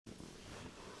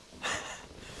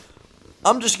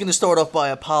I'm just going to start off by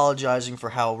apologizing for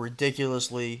how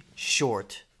ridiculously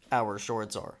short our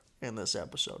shorts are in this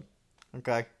episode.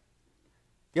 Okay?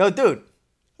 Yo, dude.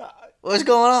 What's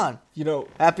going on? You know...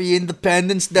 Happy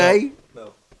Independence Day?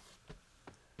 No.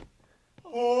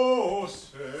 Oh,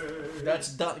 say...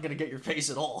 That's not going to get your face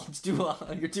at all. It's too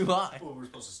high. You're too high. Well, we're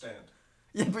supposed to stand.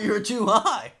 Yeah, but you're too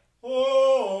high.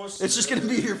 Oh, It's just going to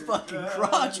be your fucking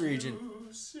crotch region.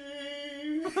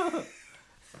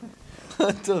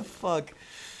 What the fuck?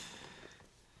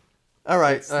 All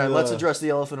right, let's address the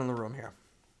elephant in the room here.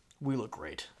 We look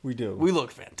great. We do. We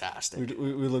look fantastic.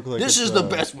 We look like this is the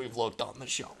best we've looked on the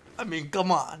show. I mean,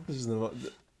 come on. This is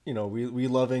we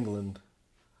love England.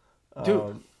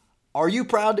 Dude, are you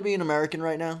proud to be an American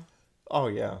right now? Oh,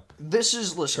 yeah. This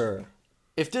is, listen, Sure.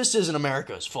 If this isn't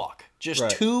America, it's fuck. Just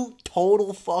Right. two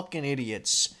total fucking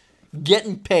idiots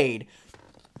getting paid.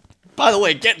 By the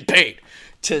way, getting paid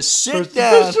to sit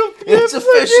down. It's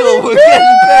official. We're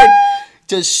getting paid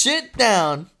to sit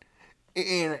down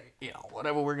in,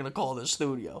 whatever we're going to call this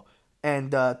studio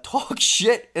and talk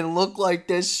shit and look like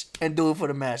this and do it for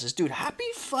the masses. Dude, happy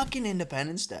fucking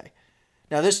Independence Day.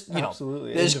 Now this,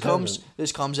 Absolutely.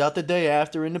 this comes out the day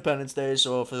after Independence Day.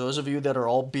 So for those of you that are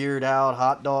all beard out,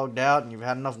 hot dogged out, and you've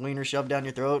had enough wiener shoved down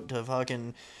your throat to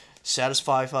fucking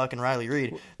satisfy fucking Riley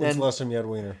Reid, When's the last time you had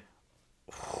wiener?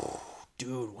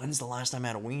 Dude, when's the last time I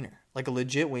had a wiener? Like a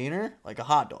legit wiener, like a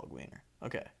hot dog wiener.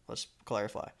 Okay, let's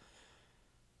clarify.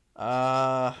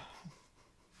 Top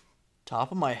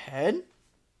of my head,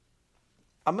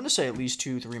 I'm gonna say at least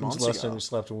 2-3 months When's the last ago. time you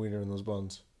slapped a wiener in those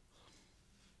buns?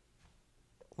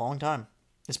 Long time.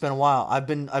 It's been a while. I've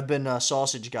been a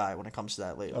sausage guy when it comes to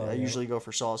that lately. I usually go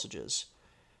for sausages.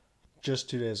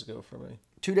 Just 2 days ago for me.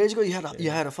 2 days ago,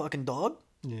 you had a fucking dog?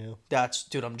 Yeah.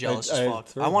 Dude, I'm jealous I as had fuck.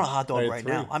 3. I want a hot I dog had right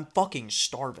 3. now. I'm fucking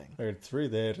starving. I had 3.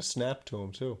 They had a snap to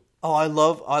them too. Oh, I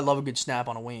love a good snap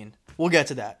on a ween. We'll get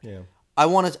to that. Yeah. I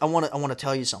want to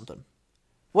tell you something.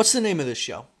 What's the name of this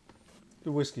show?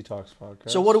 The Whiskey Talks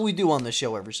podcast. So what do we do on this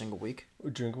show every single week?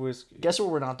 We drink whiskey. Guess what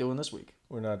we're not doing this week?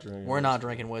 We're not drinking. We're not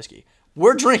drinking whiskey.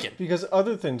 We're drinking. Because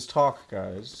other things talk,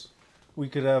 guys. We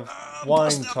could have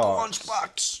wine talk.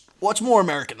 Lunchbox. What's more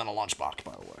American than a lunchbox,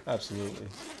 by the way? Absolutely.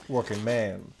 Working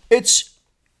man. It's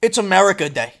America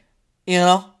Day. You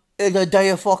know? It's the day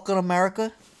of fucking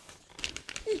America.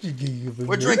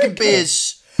 We're drinking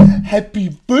beers. Happy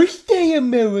birthday,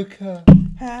 America.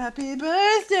 Happy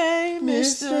birthday,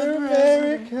 Mr.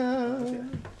 America.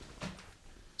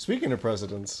 Speaking of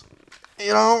presidents.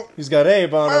 You know, He's got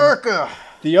Abe on him. America.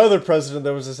 The other president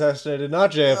that was assassinated,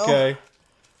 not JFK.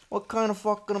 What kind of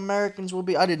fucking Americans will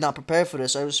be? I did not prepare for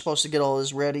this. I was supposed to get all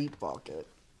this ready. Fuck it.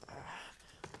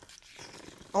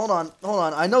 Hold on.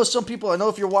 I know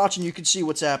if you're watching, you can see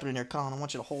what's happening here. Colin, I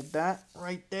want you to hold that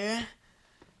right there.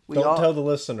 Don't tell the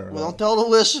listener. Well, don't tell the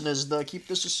listeners, though. Keep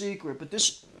this a secret. But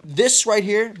this right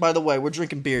here, by the way, we're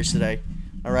drinking beers today.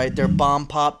 All right? They're Bomb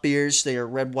Pop beers. They are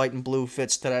red, white, and blue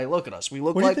fits today. Look at us. We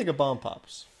look What do you think of Bomb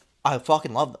Pops? I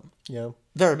fucking love them. Yeah.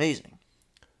 They're amazing.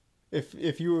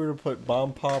 If you were to put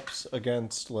Bomb Pops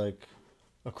against, like,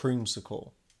 a creamsicle,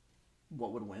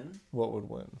 What would win? what would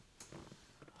win?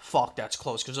 Fuck, that's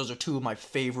close, because those are two of my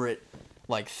favorite,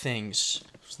 things.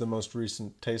 It's the most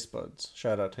recent Taste Buds.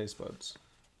 Shout out Taste Buds.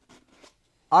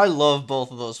 I love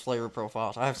both of those flavor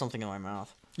profiles. I have something in my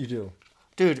mouth. You do.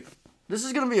 Dude, this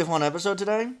is going to be a fun episode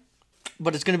today,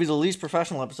 but it's going to be the least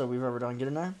professional episode we've ever done. Get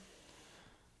in there.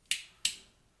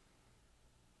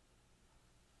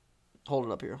 Hold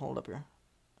it up here.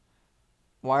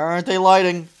 Why aren't they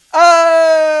lighting? Hey!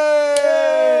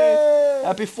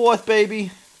 Happy 4th,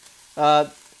 baby.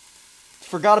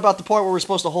 Forgot about the part where we're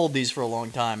supposed to hold these for a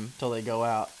long time till they go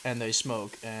out and they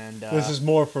smoke. And This is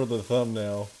more for the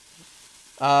thumbnail.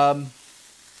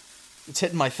 It's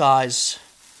hitting my thighs.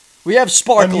 We have I'm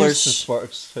sparklers. used to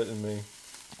sparks hitting me.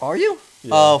 Are you?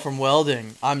 Yeah. Oh, from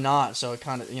welding. I'm not, so it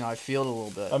kind of, I feel it a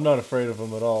little bit. I'm not afraid of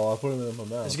them at all. I'll put them in my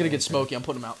mouth. It's gonna get smoky. I'm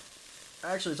putting them out.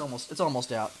 Actually, it's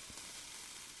almost out.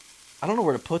 I don't know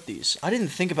where to put these. I didn't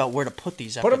think about where to put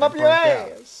these. Put them up your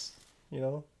ass. You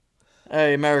know.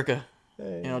 Hey, America.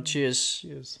 Hey. Cheers.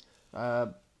 Cheers.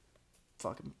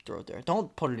 Fucking throw it there.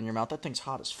 Don't put it in your mouth. That thing's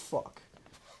hot as fuck.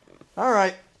 All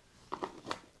right.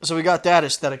 So we got that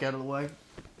aesthetic out of the way.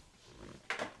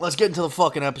 Let's get into the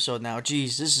fucking episode now.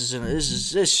 Jeez, this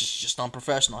is just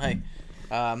unprofessional. Hey,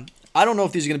 I don't know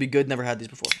if these are gonna be good. Never had these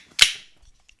before.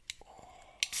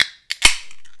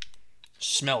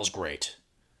 Smells great.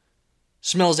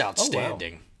 Smells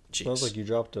outstanding. Oh, wow. Smells like you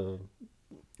dropped a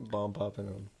bomb pop in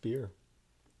a beer.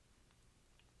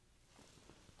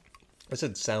 I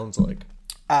said sounds like.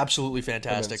 Absolutely I didn't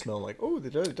fantastic. smell like. Oh,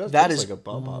 it does That taste is like a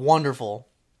bomb pop. wonderful.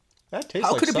 That tastes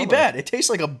How like could it be summer. bad? It tastes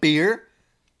like a beer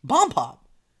bomb pop.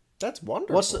 That's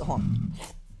wonderful. Hold on.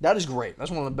 That is great.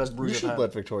 That's one of the best brews You I've should had.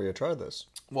 let Victoria try this.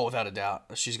 Well, without a doubt.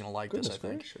 She's going to like Goodness this, I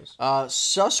think. gracious.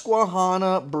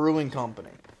 Susquehanna Brewing Company.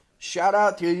 Shout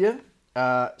out to you.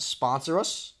 Sponsor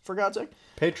us, for God's sake.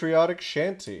 Patriotic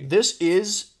Shanty. This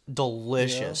is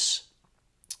delicious. Yeah.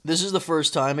 This is the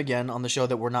first time, again, on the show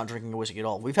that we're not drinking a whiskey at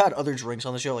all. We've had other drinks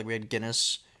on the show, like we had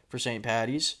Guinness for St.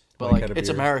 Patty's. But, Mike like, it's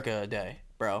beer. America Day,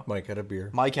 bro. Mike had a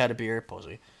beer. Mike had a beer,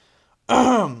 pussy.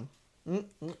 Shout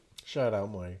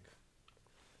out, Mike.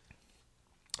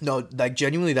 No, like,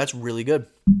 genuinely, that's really good.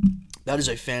 That is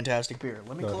a fantastic beer.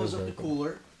 Let me close up the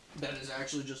cooler. That is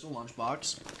actually just a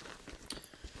lunchbox.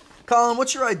 Colin,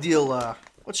 what's your ideal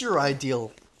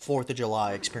 4th of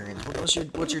July experience?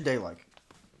 What's your day like?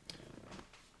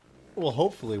 Well,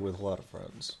 hopefully with a lot of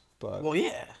friends. But Well,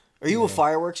 yeah. Are you a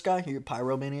fireworks guy? Are you a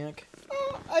pyromaniac?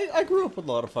 I grew up with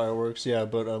a lot of fireworks, yeah,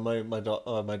 but my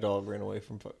dog ran away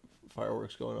from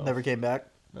fireworks going off. Never came back?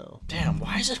 No. Damn,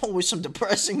 why is it always some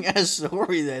depressing ass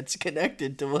story that's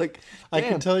connected to, like... I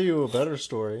can tell you a better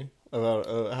story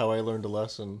about how I learned a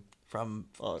lesson From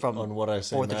on what I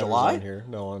say 4th of matters July? on here.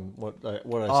 No, on what I say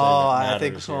I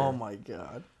think matters so. here. Oh my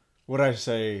god. What I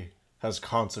say has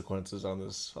consequences on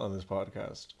this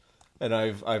podcast, and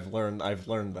I've learned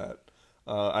that.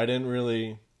 I didn't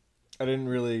really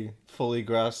fully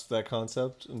grasp that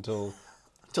concept until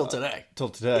today. Till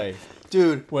today,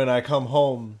 Dude. when I come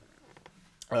home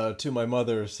to my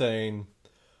mother saying,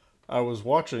 "I was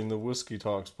watching the Whiskey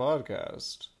Talks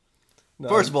podcast." No,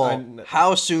 First of all,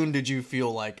 how soon did you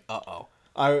feel like, uh-oh?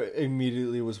 I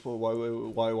immediately was, why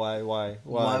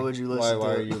would you listen?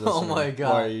 Why are you listening? Oh my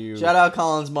god! Why are you? Shout out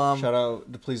Colin's mom. Shout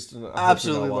out, please.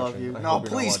 Absolutely love you. No,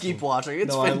 please keep watching.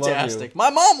 It's fantastic. My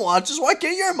mom watches. Why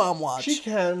can't your mom watch? She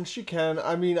can.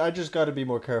 I mean, I just got to be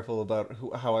more careful about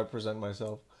how I present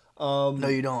myself. No,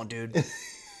 you don't, dude.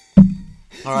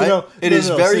 All right. It is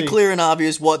very clear and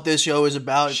obvious what this show is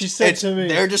about. She said to me,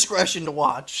 their discretion to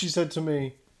watch. She said to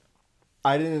me,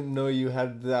 "I didn't know you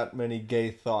had that many gay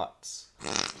thoughts."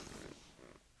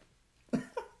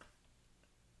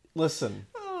 Listen.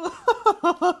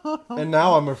 And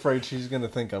now I'm afraid she's going to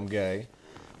think I'm gay.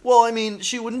 Well, I mean,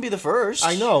 she wouldn't be the first.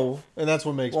 I know, and that's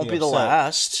what makes me upset. Won't be the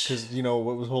last. Because, you know,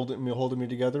 what was holding me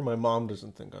together? My mom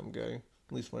doesn't think I'm gay.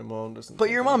 At least my mom doesn't But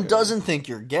your mom doesn't think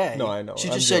you're gay. No, I know. She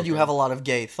just said you have a lot of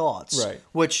gay thoughts. Right.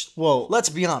 Which, well, let's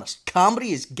be honest,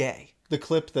 comedy is gay. The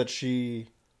clip that she...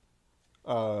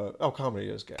 comedy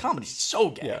is gay. Comedy's so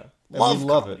gay. Yeah. And love we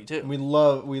love comedy, it. too. We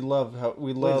love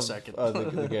Wait a second.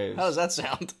 The gays. How does that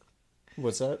sound?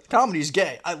 What's that? Comedy's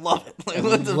gay. I love it. Like,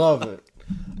 we love it.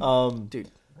 Dude,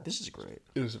 this is great.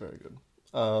 It was very good.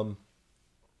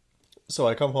 So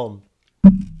I come home,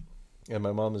 and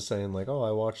my mom is saying, like, "Oh,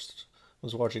 I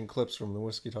was watching clips from the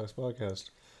Whiskey Talks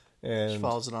podcast," and She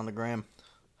follows it on the gram.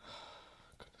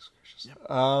 Goodness gracious. Yep.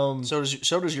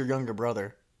 So does your younger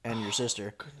brother and your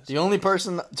sister. The only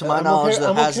person, to my knowledge,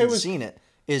 that hasn't seen it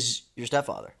is your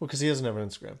stepfather. Well, because he doesn't have an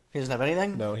Instagram. He doesn't have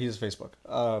anything? No, he has Facebook.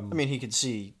 I mean, he could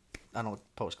see. I don't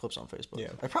post clips on Facebook. Yeah,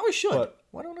 I probably should. But,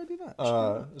 why don't I do that?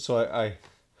 So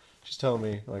she's telling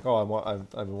me, like, "Oh, I've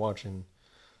been watching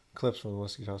clips from the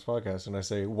Whiskey Talks podcast," and I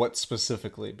say, "What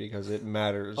specifically?" Because it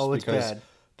matters. Oh, it's because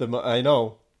bad. I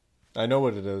know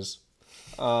what it is.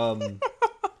 And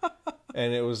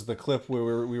it was the clip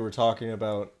where we were talking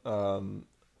about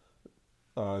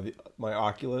my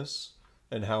Oculus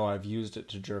and how I've used it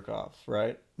to jerk off,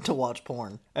 right? To watch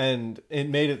porn. And it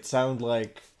made it sound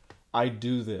like I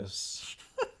do this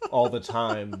all the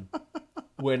time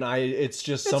when it's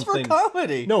just something... It's for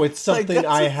comedy. No, it's something like,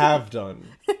 I have done.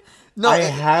 No, I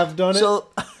have done it.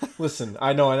 Listen,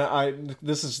 I know, and I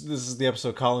this is the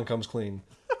episode Colin Comes Clean.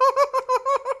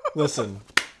 Listen.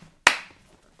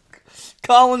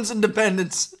 Colin's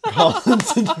independence.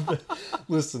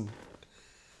 Listen.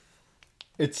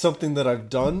 It's something that I've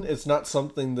done. It's not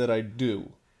something that I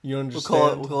do. You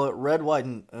understand? We'll call it red, white,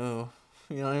 and oh.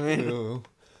 You know what I mean? Ew.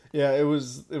 Yeah, it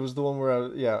was the one where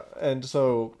and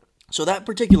so that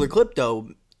particular clip though,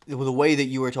 the way that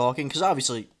you were talking, because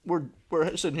obviously we're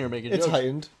sitting here making jokes. It's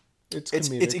heightened. It's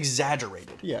comedic. It's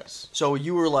exaggerated. Yes. So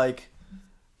you were like,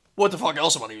 "What the fuck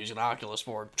else am I using an Oculus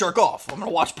for? Jerk off! I'm gonna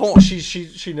watch porn."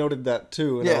 She noted that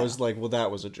too, and I was like, "Well,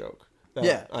 that was a joke."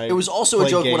 It was also a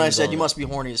joke when I said you must be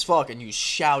horny as fuck, and you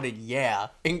shouted "yeah"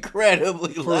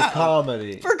 incredibly loud.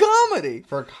 For comedy.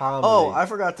 Oh, I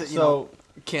forgot to. You know,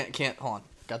 can't hold on.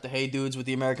 Got the "Hey Dudes" with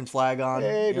the American flag on.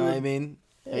 Hey, you know what I mean?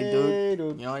 Hey dude.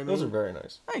 You know what I mean? Those are very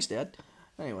nice. Thanks, Dad.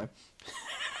 Anyway.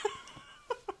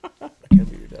 I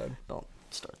can't be your dad. Don't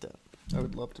start that. I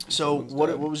would love to. So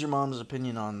what was your mom's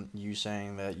opinion on you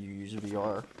saying that you use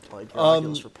VR like your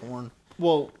Oculus for porn?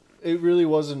 Well, it really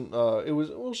wasn't. It was.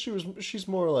 Well, she's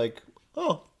more like,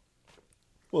 oh,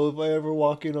 well, if I ever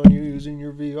walk in on you using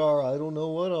your VR, I don't know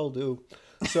what I'll do.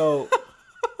 So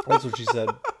that's what she said.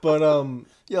 But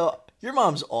yo, your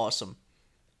mom's awesome.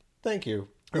 Thank you.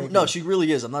 No, she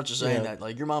really is. I'm not just saying that.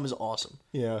 Like, your mom is awesome.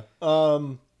 Yeah.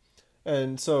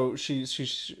 And so she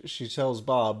tells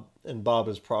Bob, and Bob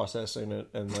is processing it,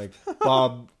 and like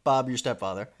Bob, your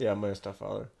stepfather. Yeah, my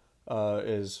stepfather,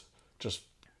 is just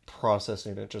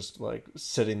processing it, just like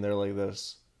sitting there like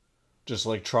this, just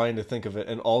like trying to think of it,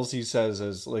 and all he says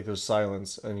is like there's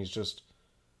silence, and he's just,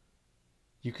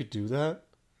 you could do that?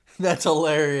 That's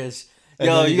hilarious.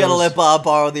 Yo, you gotta let Bob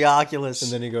borrow the Oculus.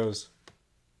 And then he goes,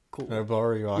 cool. Can I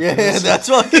borrow your Oculus? Yeah, that's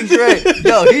fucking great.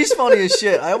 Yo, he's funny as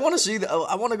shit. I want to see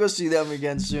I want to go see them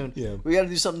again soon. Yeah, we got to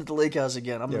do something at the lake house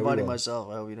again. I'm inviting myself.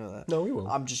 I hope you know that. No, we will.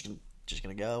 I'm just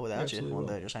gonna go without Absolutely you one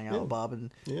day. Just hang out with Bob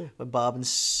and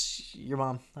your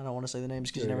mom. I don't want to say the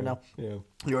names because you never know. Yeah,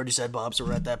 you already said Bob, so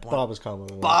we're at that point. Bob is common.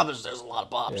 There's a lot of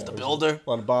Bobs. Yeah, the builder. A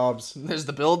lot of Bobs. There's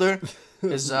the builder.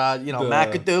 There's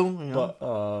McAdoo. You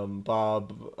know.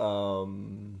 Bob.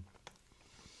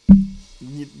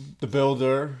 The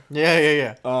builder.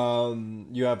 Yeah.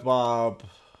 You have Bob.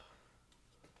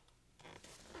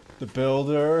 The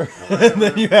builder. And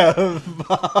then you have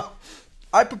Bob.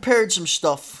 I prepared some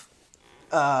stuff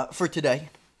for today.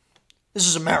 This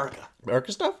is America.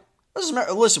 America stuff? This is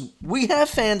America. Listen, we have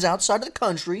fans outside of the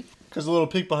country. Because a little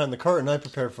peek behind the curtain, I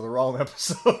prepared for the wrong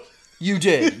episode. You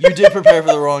did. You did prepare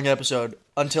for the wrong episode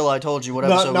until I told you what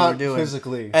episode we were doing. Not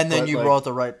physically. And then you brought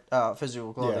the right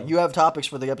physical clothing. Yeah. You have topics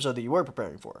for the episode that you were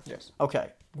preparing for. Yes. Okay.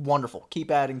 Wonderful.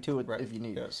 Keep adding to it if you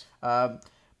need. Yes.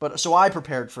 But so I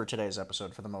prepared for today's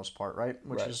episode for the most part, right?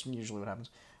 Which is usually what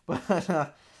happens.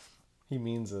 But he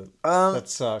means it. That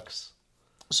sucks.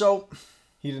 So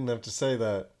he didn't have to say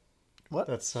that. What?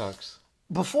 That sucks.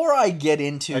 Before I get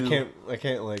into, I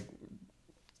can't like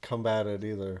combat it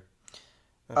either.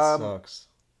 That sucks.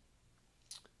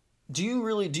 Do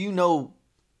you know?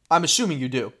 I'm assuming you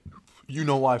do. You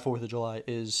know why 4th of July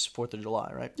is 4th of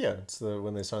July, right? Yeah, it's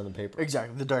when they signed the paper.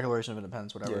 Exactly, the Declaration of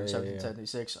Independence, whatever, in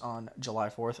 1776 on July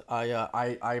 4th.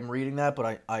 I'm reading that,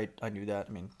 but I knew that.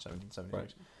 I mean, 1776.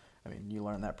 Right. I mean, you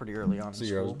learned that pretty early on in school.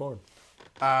 The year I was born.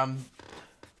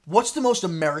 What's the most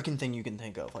American thing you can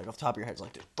think of? Like, off the top of your head, it's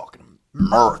like, dude, fucking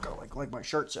America. Like my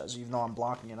shirt says, even though I'm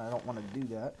blocking it, I don't want to do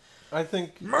that. I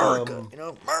think America,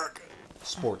 America.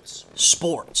 Sports.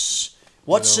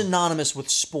 What's synonymous with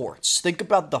sports? Think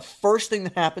about the first thing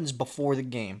that happens before the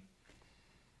game.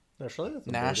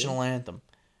 National anthem.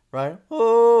 Right?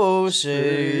 Oh,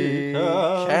 say,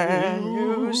 can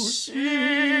you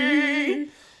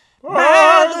see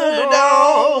by the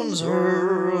dawn's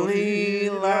early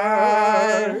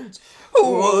light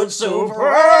what so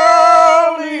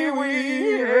proudly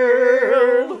we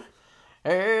hailed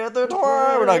at the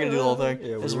twilight. We're not going to do the whole thing.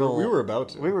 Yeah, we were about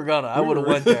to. We were going to. I would have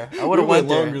went there. I would have went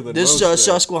there. This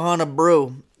Susquehanna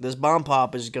Brew, this bomb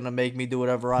pop is going to make me do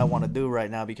whatever I want to do right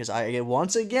now because I,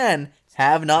 once again,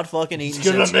 have not fucking eaten.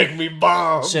 It's going to make me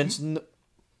bomb.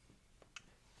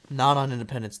 Not on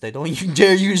Independence Day. Don't you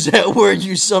dare use that word,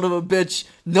 you son of a bitch.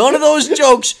 None of those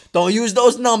jokes. Don't use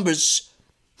those numbers.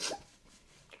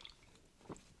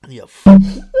 Yeah.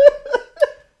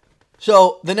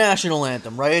 So, the national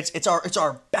anthem, right? It's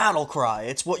our battle cry.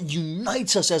 It's what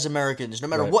unites us as Americans, no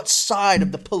matter what side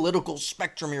of the political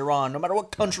spectrum you're on, no matter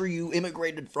what country you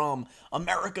immigrated from.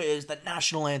 America is the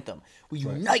national anthem. We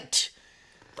unite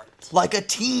like a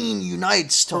team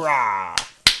unites to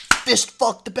fist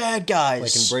fuck the bad guys.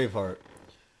 Like in Braveheart.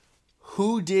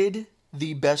 Who did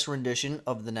the best rendition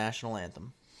of the national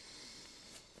anthem?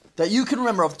 That you can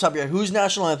remember off the top of your head. Whose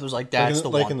national anthem was like, that's the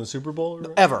one? Like in the Super Bowl?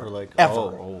 Ever. Or like, ever.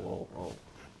 Oh.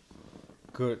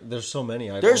 Good. There's so many.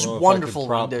 There's wonderful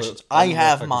renditions. I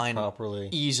have mine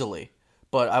easily.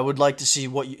 But I would like to see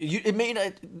what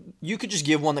you could just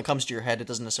give one that comes to your head. It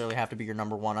doesn't necessarily have to be your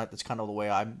number one. That's kind of the way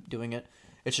I'm doing it.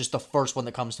 It's just the first one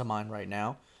that comes to mind right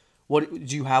now. What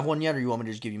do you have one yet, or you want me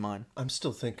to just give you mine? I'm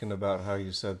still thinking about how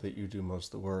you said that you do most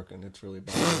of the work, and it's really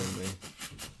bothering me.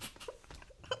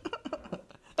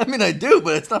 I mean, I do,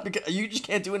 but it's not because you just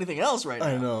can't do anything else right now.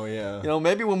 I know, yeah.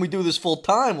 Maybe when we do this full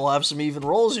time, we'll have some even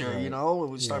roles here. Right.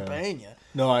 We'll start paying you.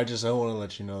 No, I want to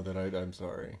let you know that I'm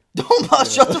sorry. Don't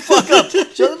shut the fuck up.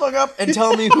 Shut the fuck up and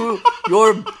tell me who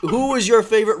was your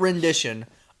favorite rendition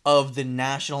of the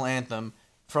national anthem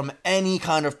from any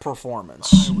kind of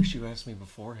performance. I wish you asked me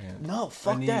beforehand. No,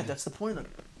 fuck that. That's the point of the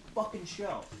fucking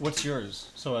show. What's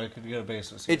yours? So I could get a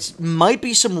basis here. It might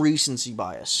be some recency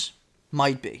bias.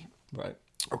 Might be. Right.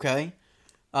 Okay?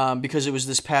 because it was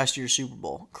this past year's Super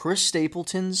Bowl. Chris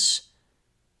Stapleton's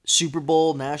Super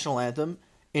Bowl national anthem,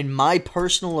 in my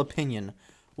personal opinion,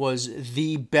 was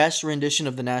the best rendition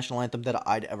of the national anthem that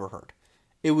I'd ever heard.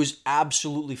 It was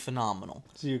absolutely phenomenal.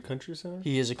 Is he a country singer?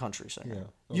 He is a country singer. Yeah.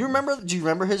 Do you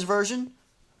remember his version?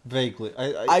 Vaguely.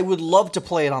 I would love to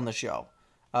play it on the show.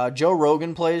 Joe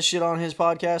Rogan plays shit on his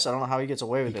podcast. I don't know how he gets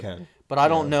away with it. But I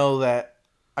don't know that...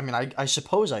 I mean, I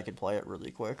suppose I could play it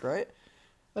really quick, right?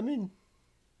 I mean...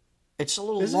 It's a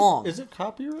little long. Is it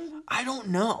copyrighted? I don't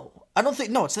know. I don't think...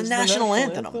 No, it's the national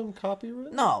anthem.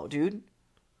 Copyrighted? No, dude.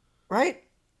 Right?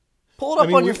 Pull it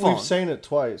up on your phone. We've sang it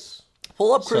twice.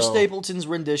 Pull up Chris Stapleton's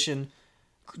rendition.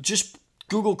 Just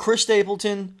Google Chris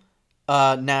Stapleton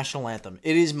national anthem.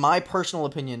 It is my personal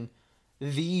opinion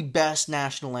the best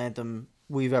national anthem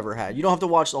we've ever had. You don't have to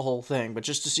watch the whole thing, but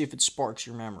just to see if it sparks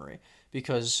your memory.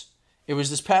 Because it was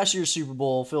this past year's Super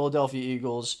Bowl, Philadelphia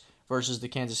Eagles versus the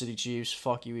Kansas City Chiefs.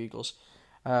 Fuck you, Eagles.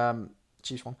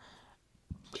 Chiefs won.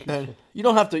 You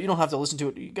don't have to listen to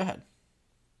it. Go ahead.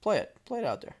 Play it. Play it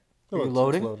out there. Are you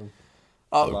loading? Loading.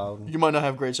 Oh, you might not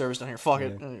have great service down here. Fuck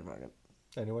it.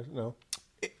 Anyway, no.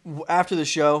 After the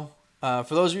show, for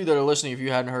those of you that are listening, if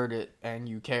you hadn't heard it and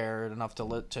you cared enough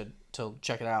to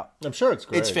check it out, I'm sure it's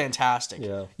great. It's fantastic.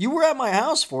 Yeah. You were at my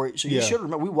house for it, so you should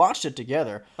remember. We watched it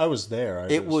together. I was there. I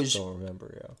don't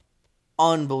remember. Yeah.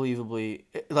 Unbelievably,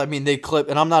 I mean, they clip,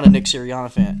 and I'm not a Nick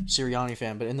Sirianni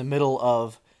fan, but in the middle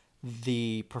of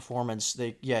the performance,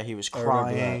 he was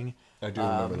crying. I do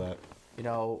remember that. You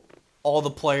know, all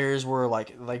the players were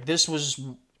like this was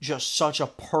just such a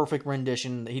perfect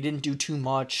rendition. He didn't do too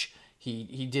much.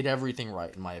 He did everything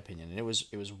right, in my opinion, and it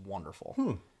was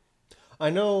wonderful.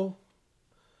 I know.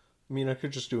 I mean, I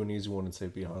could just do an easy one and say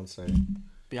Beyonce.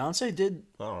 Beyonce did.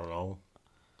 I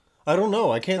don't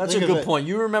know. I can't. That's think a of good point.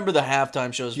 You remember the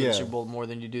halftime shows for the Super Bowl more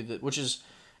than you do which is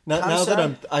now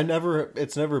that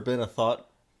it's never been a thought,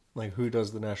 like who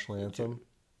does the national anthem.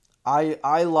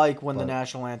 I like when the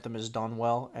national anthem is done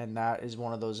well, and that is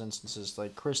one of those instances.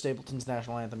 Like Chris Stapleton's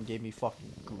national anthem gave me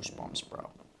fucking goosebumps, bro.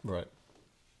 Right.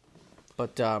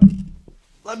 But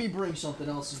let me bring something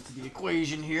else into the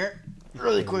equation here,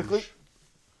 really quickly.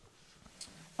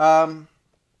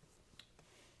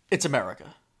 It's America,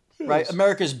 right?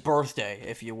 America's birthday,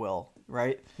 if you will,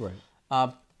 right? Right.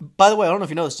 By the way, I don't know if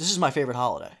you know this. This is my favorite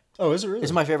holiday. Oh, is it really?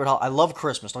 It's my favorite holiday. I love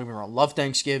Christmas. Don't get me wrong. Love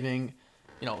Thanksgiving.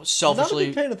 You know, selfishly. I'm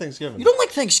not a big fan of Thanksgiving. You don't like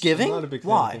Thanksgiving? I'm not a big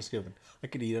fan of Thanksgiving. I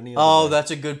could eat any other day. That's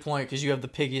a good point, because you have the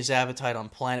piggiest appetite on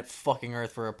planet fucking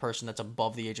Earth for a person that's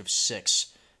above the age of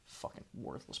 6. Fucking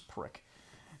worthless prick.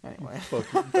 Anyway.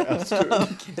 Fucking bastard.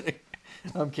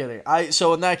 I'm kidding.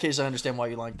 So in that case, I understand why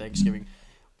you like Thanksgiving.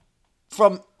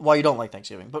 From why you don't like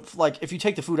Thanksgiving. But like, if you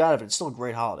take the food out of it, it's still a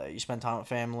great holiday. You spend time with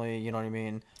family, you know what I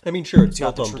mean? I mean, sure, it's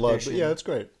built on blood, but yeah, it's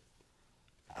great.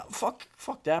 Fuck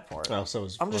that part. Oh, so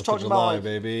it's I'm just 4th talking of July, about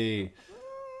baby.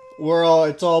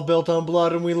 It's all built on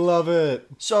blood and we love it.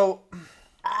 So,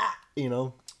 you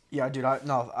know. Yeah, dude.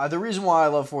 The reason why I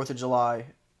love 4th of July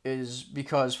is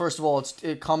because, first of all,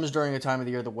 it comes during a time of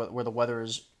the year where the weather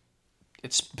is,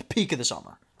 it's the peak of the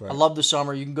summer. Right. I love the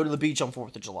summer. You can go to the beach on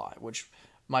 4th of July, which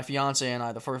my fiance and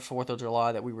I, the first 4th of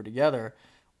July that we were together,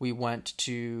 we went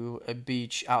to a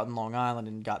beach out in Long Island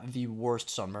and got the worst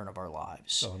sunburn of our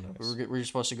lives. Oh, nice. We were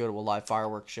supposed to go to a live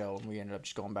fireworks show, and we ended up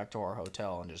just going back to our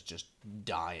hotel and just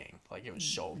dying. Like, it was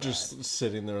so bad. Just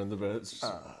sitting there in the bed.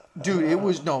 Dude, it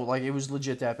was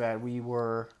legit that bad.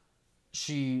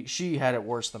 She had it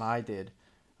worse than I did,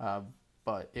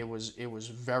 but it was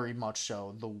very much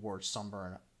so the worst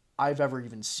sunburn I've ever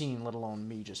even seen, let alone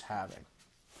me just having.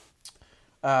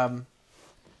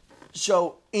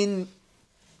 So in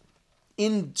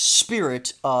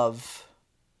spirit of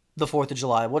the 4th of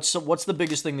July, what's the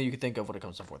biggest thing that you can think of when it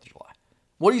comes to 4th of July?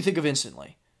 What do you think of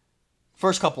instantly?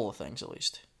 First couple of things, at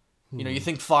least. You know, you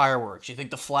think fireworks, you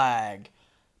think the flag,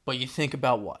 but you think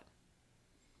about what?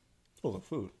 Well, the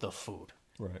food. The food.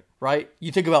 Right. Right?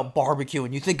 You think about barbecue,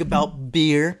 and you think about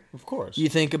beer. Of course. You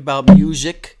think about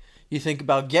music. You think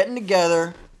about getting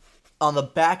together on the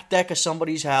back deck of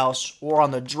somebody's house or on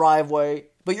the driveway,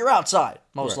 but you're outside,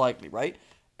 most likely, right?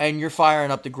 And you're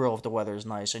firing up the grill if the weather is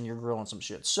nice, and you're grilling some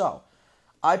shit. So,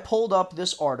 I pulled up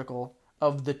this article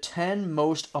of the 10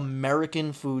 most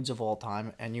American foods of all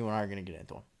time, and you and I are going to get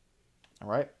into them. All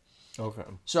right? Okay.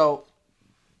 So,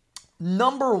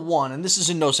 number 1, and this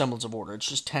is in no semblance of order, it's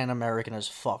just 10 American as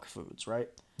fuck foods, right?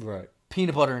 Right.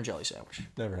 Peanut butter and jelly sandwich.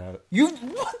 Never had it.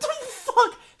 What the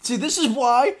fuck? See, this is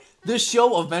why this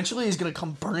show eventually is going to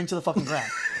come burning to the fucking ground.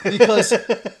 Because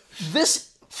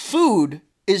this food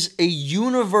is a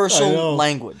universal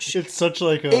language. It's such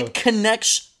like a... It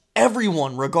connects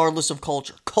everyone, regardless of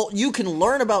culture. You can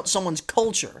learn about someone's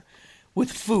culture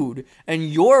with food, and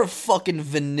your fucking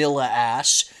vanilla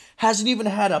ass hasn't even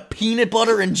had a peanut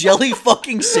butter and jelly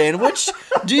fucking sandwich?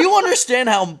 Do you understand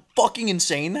how fucking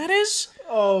insane that is?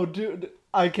 Oh, dude,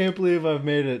 I can't believe I've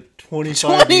made it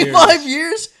 25 25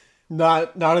 years?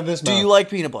 Not in this Do mouth. you like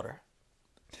peanut butter?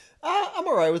 I'm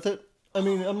alright with it. I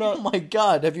mean, I'm not... Oh my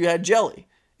god, have you had jelly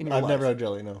in your I've life? never had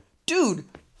jelly, no. Dude,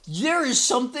 there is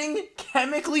something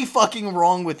chemically fucking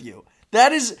wrong with you.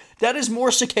 That is more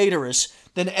cicadarous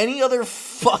than any other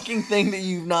fucking thing that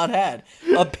you've not had.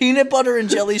 A peanut butter and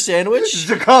jelly sandwich?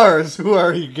 Zakars, who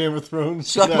are you, Game of Thrones?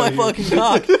 Suck Get my outta here. fucking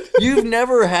cock. You've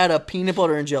never had a peanut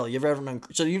butter and jelly.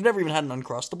 So you've never even had an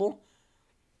Uncrustable?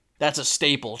 That's a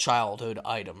staple childhood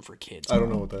item for kids. I don't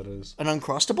know what that is. An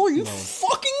Uncrustable? Are you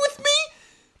fucking with me?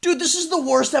 Dude, this is the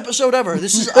worst episode ever.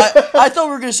 This is I thought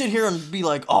we were gonna sit here and be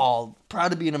like, oh,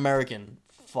 proud to be an American,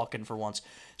 fucking for once.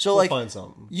 So We'll like, find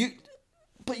something.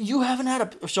 but you haven't had an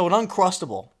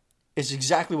Uncrustable is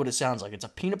exactly what it sounds like. It's a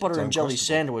peanut butter and jelly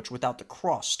sandwich without the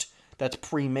crust that's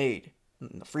pre-made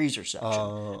in the freezer section,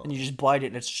 and you just bite it,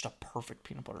 and it's just a perfect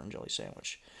peanut butter and jelly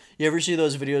sandwich. You ever see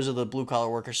those videos of the blue collar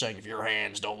worker saying, "If your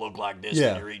hands don't look like this,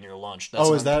 then you're eating your lunch"?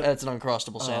 That's that's an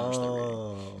Uncrustable sandwich they're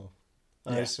eating.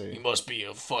 Oh, I see. You must be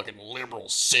a fucking liberal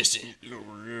sissy.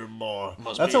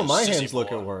 That's how my hands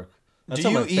look at work. That's Do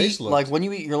how my you face eat, looks. like, when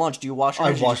you eat your lunch, do you wash your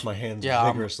hands? I wash my hands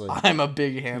vigorously. I'm a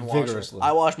big hand washer. Vigorously.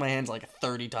 I wash my hands like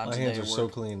 30 times My a day hands are at so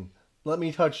work. clean. Let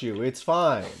me touch you. It's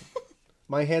fine.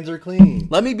 My hands are clean.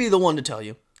 Let me be the one to tell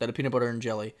you that a peanut butter and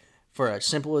jelly, for as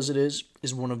simple as it is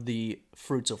one of the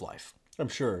fruits of life. I'm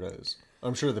sure it is.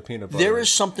 I'm sure the peanut butter. There is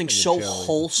something and the so jelly.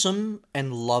 wholesome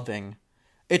and loving.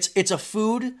 It's a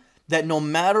food that no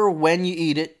matter when you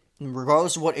eat it,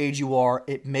 regardless of what age you are,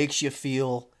 it makes you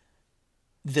feel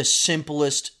the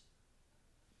simplest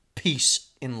peace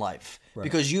in life. Right.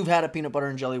 Because you've had a peanut butter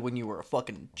and jelly when you were a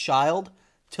fucking child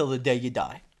till the day you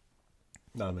die.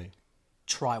 Not me.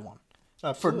 Try one.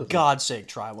 Absolutely. For God's sake,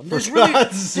 try one. There's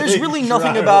really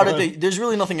nothing about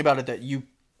it that you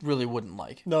really wouldn't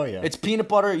like. No, yeah. It's peanut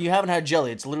butter. You haven't had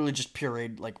jelly. It's literally just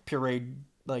pureed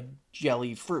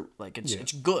jelly fruit. Like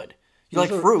it's good. You like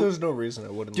fruit. There's no reason I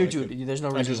wouldn't like it. Dude, there's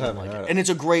no reason you wouldn't like it. And it's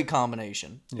a great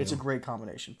combination. Yeah. It's a great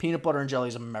combination. Peanut butter and jelly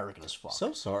is American as fuck.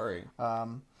 So sorry.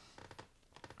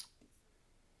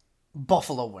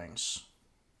 Buffalo wings.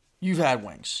 You've had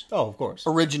wings. Oh, of course.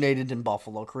 Originated in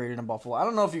Buffalo, created in Buffalo. I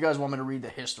don't know if you guys want me to read the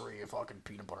history of fucking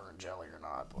peanut butter and jelly or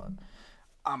not, but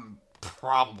I'm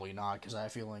probably not, because I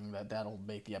have a feeling that that'll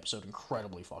make the episode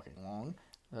incredibly fucking long.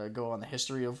 Go on the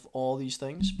history of all these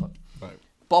things, but right.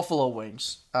 Buffalo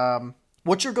wings.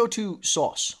 What's your go-to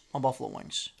sauce on buffalo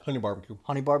wings? Honey barbecue.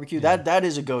 Honey barbecue. Yeah. That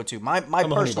is a go-to. My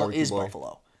personal is boy.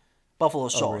 buffalo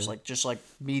sauce, really? like just like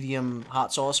medium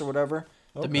hot sauce or whatever.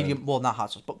 Okay. The medium, well, not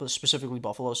hot sauce, but specifically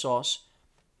buffalo sauce.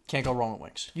 Can't go wrong with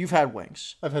wings. You've had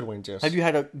wings. I've had wings, yes. Have you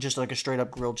had just like a straight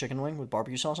up grilled chicken wing with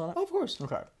barbecue sauce on it? Oh, of course.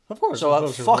 Okay. Of course. So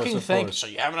So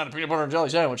you haven't had a peanut butter and jelly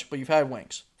sandwich, but you've had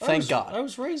wings. Thank God. I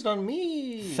was raised on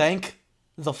meat. Thank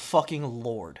the fucking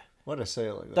Lord. Why'd I say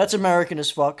it like that? That's American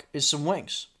as fuck, is some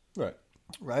wings. Right.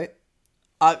 Right?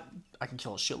 I can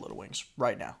kill a shitload of wings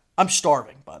right now. I'm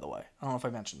starving, by the way. I don't know if I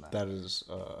mentioned that. That is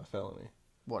a felony.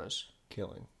 What is?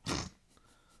 Killing.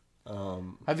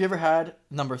 Have you ever had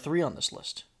number 3 on this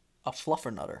list? A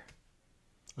fluffernutter.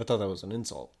 I thought that was an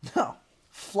insult. No.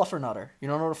 Fluffernutter. You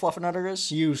don't know what a fluffernutter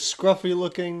is? You scruffy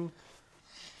looking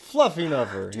fluffy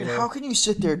nutter. Dude, how can you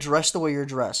sit there dressed the way you're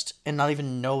dressed and not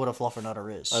even know what a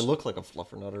fluffernutter is? I look like a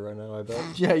fluffernutter right now, I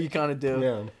bet. Yeah, you kind of do.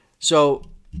 Yeah. So,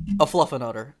 a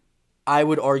fluffernutter, I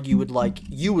would argue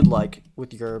you would like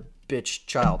with your bitch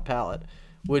child palate,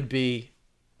 would be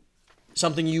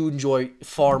something you enjoy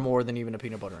far more than even a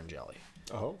peanut butter and jelly.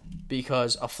 Oh.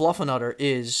 Because a fluffernutter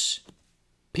is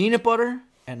peanut butter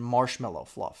and marshmallow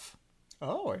fluff.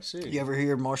 Oh, I see. You ever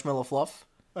hear marshmallow fluff?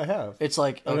 I have. It's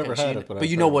like I've never had it, but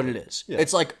you know what it is. Yeah.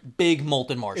 It's like big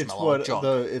molten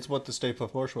marshmallow. It's what the Stay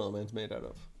Puft Marshmallow Man's made out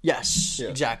of. Yes, yeah.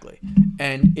 Exactly.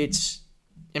 And it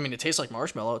tastes like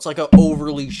marshmallow. It's like an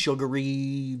overly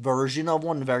sugary version of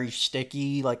one, very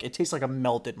sticky. Like it tastes like a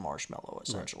melted marshmallow,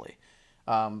 essentially.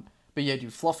 Right. But yeah,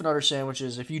 dude, fluffernutter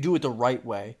sandwiches, if you do it the right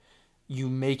way, you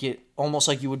make it almost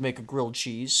like you would make a grilled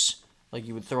cheese. Like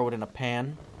you would throw it in a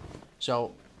pan.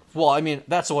 So,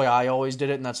 that's the way I always did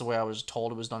it, and that's the way I was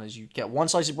told it was done, is you get one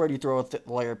slice of bread, you throw a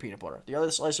layer of peanut butter. The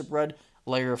other slice of bread,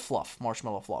 layer of fluff,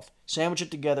 marshmallow fluff. Sandwich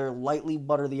it together, lightly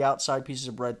butter the outside pieces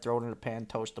of bread, throw it in a pan,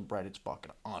 toast the bread. It's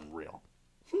fucking unreal.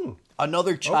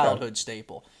 Another childhood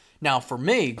staple. Now, for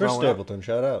me, Chris Stapleton,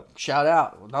 shout out. Shout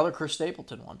out. Another Chris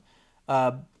Stapleton one.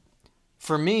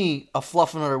 For me, a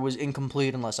Fluffernutter was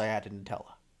incomplete unless I added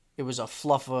Nutella. It was a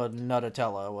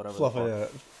Fluffa-Nutella or whatever.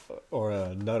 Or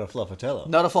a Nutta Fluffatello.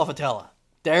 Nutta Fluffatello.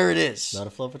 There it is. Nutta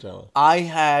Fluffatello. I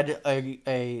had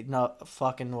a nut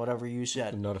fucking whatever you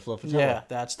said. Nutta Fluffatello. Yeah,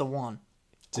 that's the one.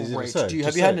 It's easy Great. to say.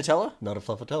 Have you had Nutella? Nutta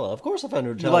Fluffatello. Of course I've had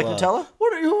Nutella. You like Nutella?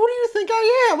 What do you think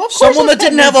I am? Of course Someone I've that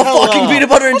didn't had have a Nutella. fucking peanut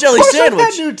butter and jelly sandwich.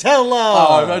 I've had Nutella.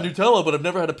 Oh, I've had Nutella, but I've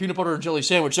never had a peanut butter and jelly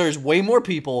sandwich. There's way more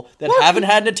people that haven't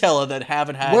had Nutella that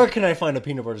haven't had... Where can I find a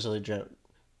peanut butter jelly jam?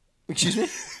 Excuse me?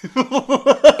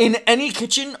 In any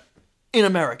kitchen in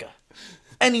America.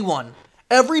 Anyone.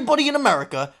 Everybody in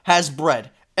America has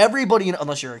bread.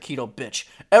 Unless you're a keto bitch.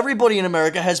 Everybody in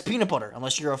America has peanut butter,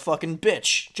 unless you're a fucking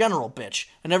bitch. General bitch.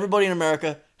 And everybody in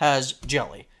America has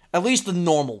jelly. At least the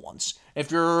normal ones. If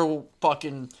you're a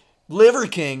fucking liver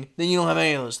king, then you don't have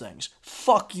any of those things.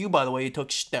 Fuck you, by the way, you took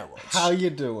steroids. How you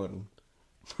doing?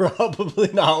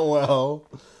 Probably not well.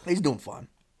 He's doing fine.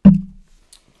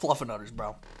 Fluffernutters,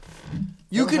 bro.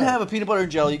 You can have a peanut butter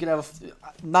and jelly. You can have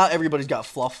not everybody's got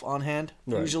fluff on hand,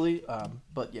 usually.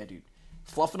 But yeah, dude.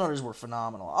 Fluffernutters were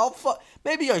phenomenal.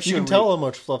 Maybe I should. You can tell how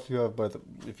much fluff you have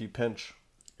if you pinch.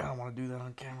 I don't want to do that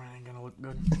on camera. It ain't gonna look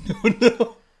good.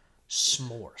 No.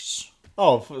 S'mores.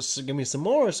 Oh, so give me some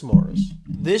more s'mores.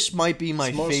 This might be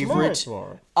my favorite.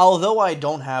 S'more. Although I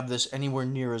don't have this anywhere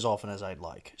near as often as I'd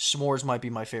like. S'mores might be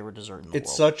my favorite dessert in the world.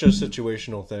 It's such a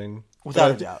situational thing.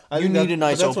 Without a doubt. You need a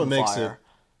nice open fire.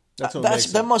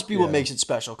 That must be what makes it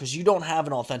special, because you don't have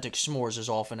an authentic s'mores as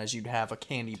often as you'd have a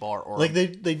candy bar or like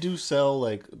they do sell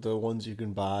like the ones you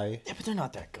can buy. Yeah, but they're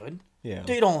not that good. Yeah,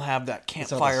 they don't have that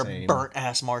campfire burnt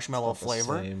ass marshmallow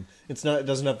flavor. It's not. It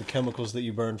doesn't have the chemicals that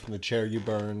you burned from the chair you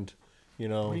burned. You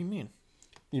know. What do you mean?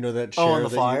 You know that chair in the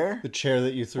fire? the chair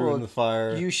that you threw in the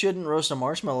fire. You shouldn't roast a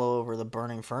marshmallow over the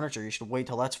burning furniture. You should wait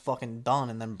till that's fucking done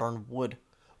and then burn wood.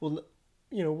 Well,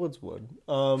 wood's wood.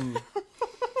 You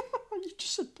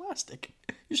just said plastic.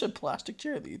 You said plastic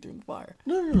chair that you threw in the fire.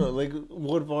 No. Like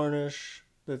wood varnish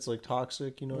that's like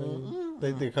toxic. You know what I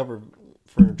mean? They cover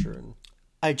furniture and.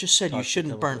 I just said you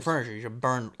shouldn't burn furniture. You should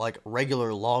burn like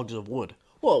regular logs of wood.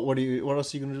 Well, what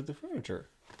else are you gonna do with the furniture?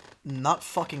 Not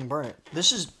fucking burn it.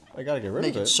 This is I gotta get rid of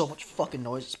it. Making so much fucking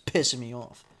noise. It's pissing me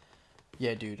off.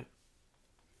 Yeah, dude.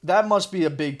 That must be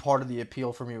a big part of the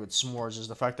appeal for me with s'mores is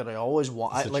the fact that I always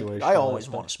want. I always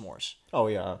want s'mores. Oh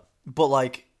yeah. But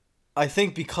like, I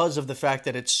think because of the fact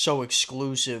that it's so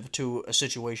exclusive to a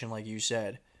situation like you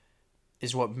said,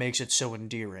 is what makes it so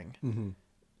endearing. Mm-hmm.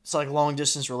 It's like long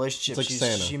distance relationships. It's like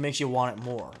Santa. She makes you want it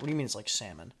more. What do you mean it's like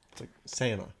salmon? It's like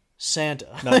Santa. Santa.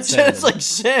 Not salmon. It's like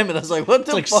salmon. I was like, what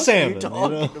the fuck salmon, are you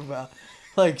talking about?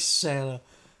 Like Santa.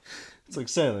 It's like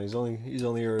Santa. He's only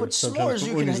here. But sometimes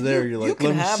s'mores, when he's there, you're like,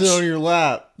 let me sit on your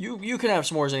lap. You can have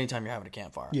s'mores anytime you're having a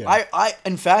campfire. Yeah.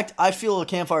 In fact, I feel a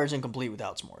campfire is incomplete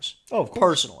without s'mores. Oh, of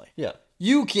course. Personally. Yeah.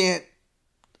 You can't.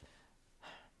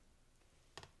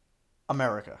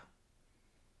 America.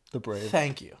 The brave.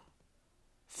 Thank you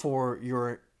for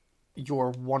your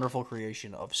wonderful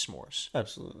creation of s'mores.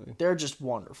 Absolutely. They're just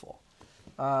wonderful.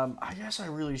 I guess I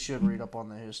really should read up on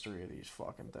the history of these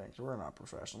fucking things. We're not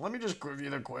professional. Let me just give you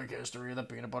the quick history of the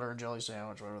peanut butter and jelly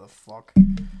sandwich, whatever the fuck.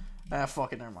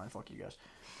 Fuck it, never mind. Fuck you guys.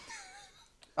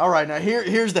 All right, now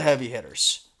here's the heavy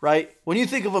hitters, right? When you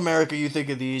think of America, you think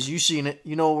of these. You've seen it.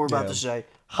 You know what we're about to say.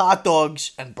 Hot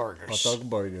dogs and burgers. Hot dog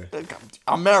burger.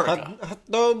 America. Hot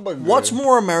dog burger. What's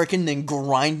more American than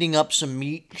grinding up some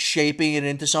meat, shaping it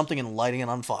into something, and lighting it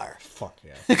on fire? Fuck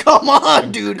yeah. Come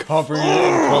on, dude. Covering it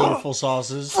in colorful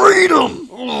sauces. Freedom!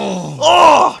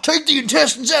 Oh, take the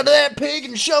intestines out of that pig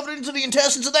and shove it into the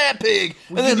intestines of that pig.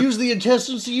 And then use the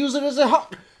intestines to use it as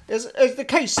as the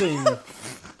casing.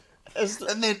 And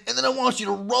then I want you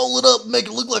to roll it up and make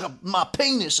it look like my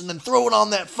penis and then throw it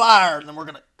on that fire and then we're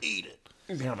going to eat it.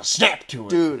 You're going to snap to it.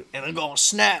 Dude, and it's going to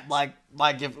snap like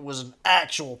if it was an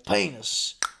actual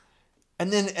penis.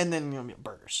 And then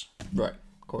burgers. Right,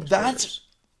 of course.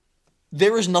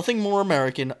 There is nothing more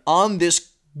American on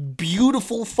this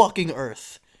beautiful fucking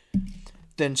earth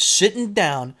than sitting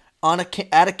down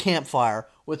at a campfire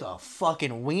with a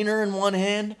fucking wiener in one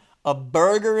hand, a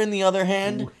burger in the other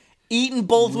hand, eating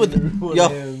both with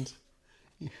hand.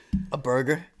 A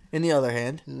burger in the other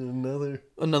hand,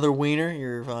 another wiener.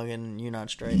 You're not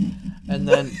straight, and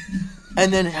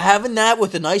then having that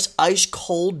with a nice ice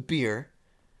cold beer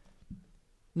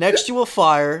next to a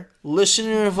fire,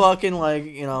 listening to fucking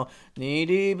knee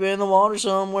deep in the water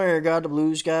somewhere, got the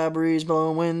blue sky breeze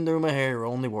blowing through my hair.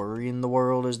 Only worry in the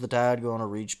world is the tide gonna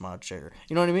reach my chair.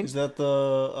 You know what I mean? Is that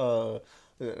the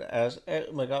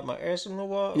I got my ass in the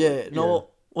water? Yeah. No. Yeah.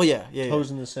 Well, yeah. Toes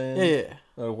in the sand. Yeah.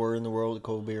 A worry in the world, a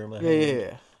cold beer in my hand.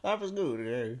 Yeah. Life is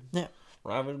good, yeah.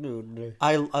 Life is good.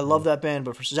 I love that band,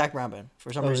 but for Zach Brown band,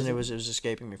 for some reason it was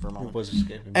escaping me for a moment. It was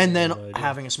escaping me. And then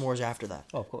having a s'mores after that.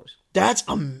 Oh, of course. That's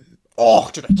oh,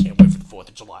 dude, I can't wait for the 4th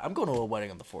of July. I'm going to a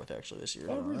wedding on the 4th actually this year.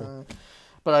 Oh, really?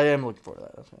 But I am looking forward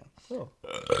to that.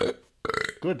 Oh.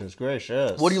 Goodness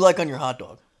gracious. What do you like on your hot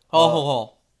dog?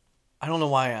 Oh. I don't know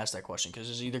why I asked that question, because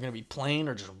it's either going to be plain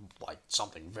or just like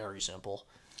something very simple.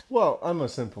 Well, I'm a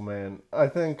simple man. I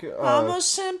think I'm a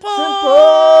simple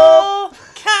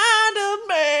kind of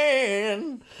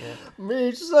man. Yeah.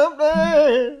 Me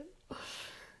someday.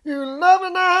 You love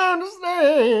and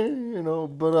understand. You know,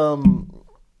 but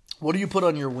what do you put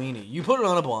on your weenie? You put it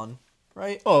on a bun,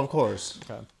 right? Oh, of course.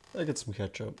 Okay. I get some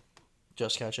ketchup.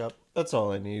 Just ketchup. That's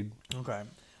all I need. Okay.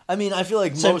 I mean, I feel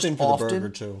like Same most thing for often, the burger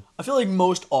too. I feel like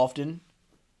most often,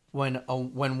 when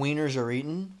wieners are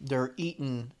eaten, they're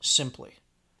eaten simply,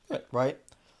 right?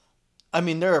 I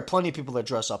mean, there are plenty of people that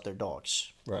dress up their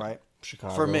dogs, right?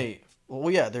 Chicago. For me,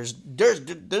 well, yeah, there's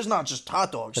not just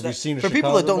hot dogs. Have you seen a for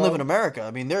people Chicago that don't live dog? in America?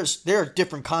 I mean, there are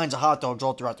different kinds of hot dogs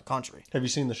all throughout the country. Have you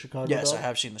seen the Chicago Yes, dog? I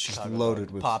have seen the Chicago loaded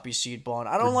dog. with Poppy seed bun.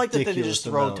 I don't like that they just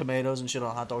throw amount. tomatoes and shit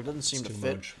on a hot dog. It doesn't seem to too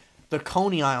fit. much. The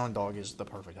Coney Island dog is the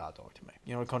perfect hot dog to me.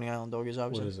 You know what Coney Island dog is,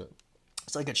 obviously? What is it?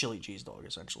 It's like a chili cheese dog,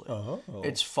 essentially. Oh.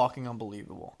 It's fucking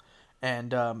unbelievable.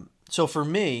 And so for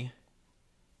me,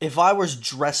 if I was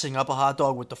dressing up a hot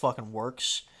dog with the fucking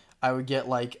works, I would get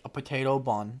like a potato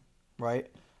bun, right?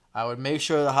 I would make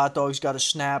sure the hot dog's got a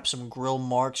snap, some grill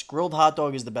marks. Grilled hot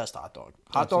dog is the best hot dog.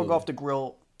 Hot dog off the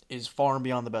grill is far and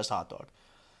beyond the best hot dog.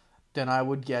 Then I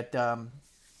would get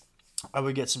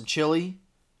some chili,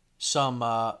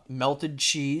 some melted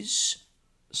cheese,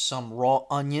 some raw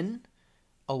onion,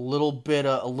 a little bit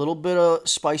of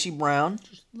spicy brown,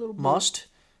 just a little must,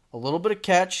 a little bit of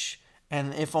ketch,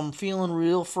 and if I'm feeling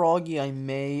real froggy, I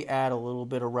may add a little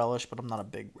bit of relish, but I'm not a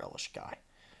big relish guy.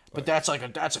 But that's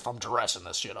if I'm dressing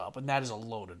this shit up, and that is a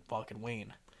loaded fucking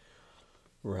ween.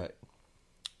 Right.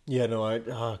 Yeah, no,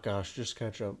 just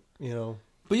ketchup, you know.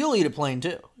 But you'll eat it plain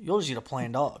too. You'll just eat a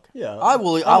plain dog. Yeah.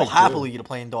 I'll happily eat a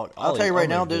plain dog. I'll tell you right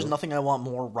now, there's do. nothing I want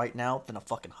more right now than a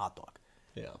fucking hot dog.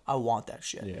 Yeah. I want that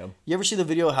shit. Yeah. You ever see the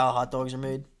video of how hot dogs are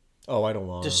made? Oh, I don't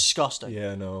want Disgusting.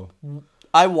 Yeah, no.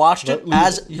 I watched it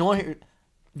as, you know what,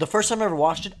 the first time I ever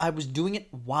watched it, I was doing it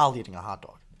while eating a hot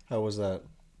dog. How was that?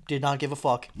 Did not give a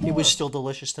fuck. It was still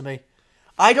delicious to me.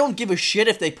 I don't give a shit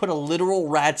if they put a literal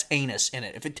rat's anus in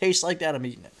it. If it tastes like that, I'm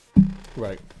eating it.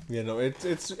 Right. You know,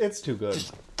 it's too good.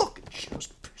 Just fucking shit was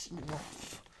pissing me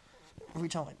off. Every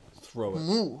time I Throw it.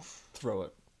 move. Throw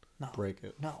it. No. Break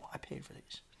it. No, I paid for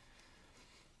these.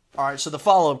 All right, so the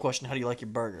follow-up question, how do you like your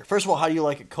burger? First of all, how do you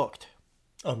like it cooked?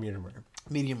 Oh, medium rare.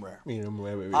 Medium rare. Medium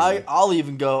rare. I'll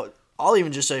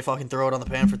even just say fucking throw it on the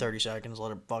pan for 30 seconds,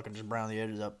 let it fucking just brown the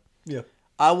edges up. Yeah.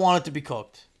 I want it to be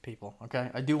cooked, people,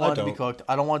 okay? I do want it to be don't. cooked.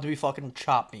 I don't want it to be fucking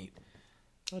chopped meat.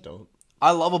 I don't.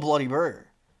 I love a bloody burger,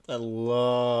 I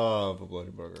love a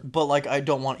bloody burger. but like I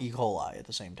don't want E. coli at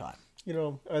the same time. You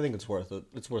know, I think it's worth it.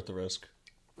 It's worth the risk.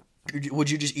 Would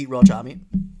you just eat raw chopped meat?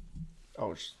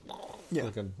 Oh, just Yeah.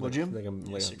 Would you? Like I'm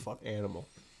like sick an fuck. animal.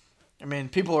 I mean,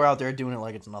 people are out there doing it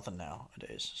like it's nothing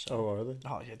nowadays. So. Oh, are they?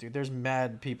 Oh yeah, dude. There's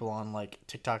mad people on like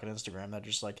TikTok and Instagram that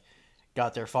just like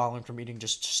got their following from eating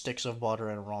just sticks of butter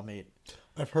and raw meat.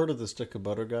 I've heard of the stick of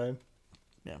butter guy.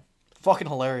 Yeah. Fucking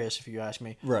hilarious if you ask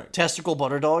me. Right. Testicle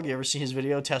butter dog. You ever see his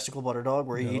video, Testicle butter dog,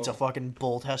 where he No. eats a fucking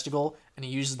bull testicle and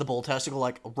he uses the bull testicle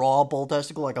like a raw bull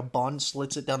testicle, like a bun,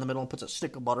 slits it down the middle and puts a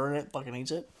stick of butter in it, fucking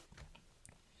eats it.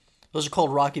 Those are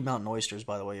called Rocky Mountain oysters,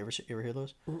 by the way. You ever hear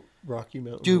those? Rocky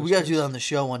Mountain. Dude, we gotta do that on the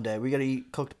show one day. We gotta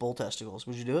eat cooked bull testicles.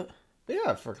 Would you do it?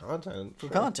 Yeah, for content. For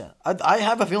content. I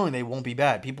have a feeling they won't be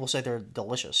bad. People say they're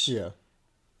delicious. Yeah.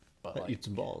 But I like, eat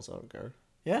some balls. I don't care.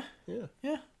 yeah? Yeah.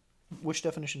 Yeah. Which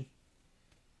definition?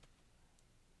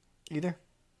 Either?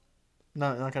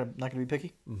 No, not gonna be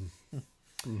picky? Mm-hmm.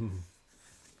 Mm-hmm.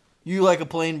 You like a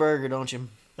plain burger, don't you?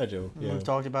 I do. Yeah. We've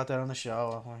talked about that on the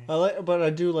show. But I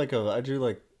do like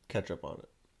ketchup on it.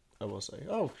 I will say.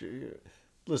 Oh,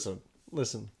 listen.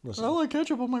 I like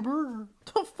ketchup on my burger.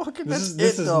 The fucking This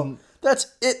that's is- it though.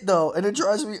 That's it though, and it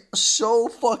drives me so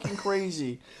fucking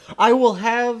crazy. I will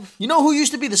have. You know who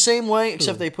used to be the same way,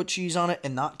 except they put cheese on it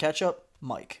and not ketchup?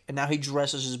 Mike, and now he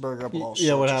dresses his burger up with all.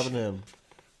 Yeah, what sorts of happened to him? shit.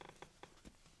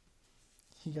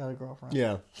 He got a girlfriend.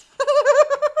 Yeah.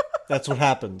 That's what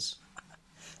happens.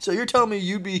 So you're telling me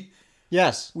you'd be?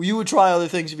 Yes. You would try other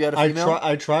things if you had a female?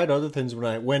 I tried other things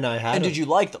when I had. And did you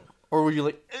like them, or were you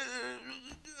like?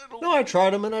 No, I tried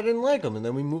them and I didn't like them, and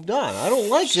then we moved on. I don't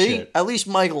like See, shit. at least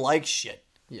Mike likes shit.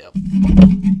 Yeah.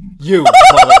 You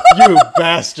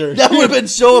bastard. That would have been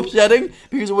so upsetting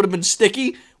because it would have been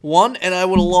sticky, one, and I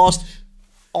would have lost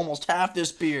almost half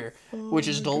this beer, which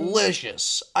is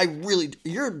delicious.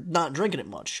 You're not drinking it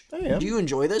much. I am. Do you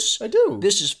enjoy this? I do.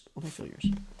 This is, let me feel yours.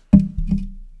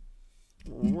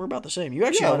 We're about the same. You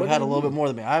actually might have had a little bit more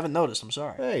than me. I haven't noticed. I'm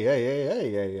sorry.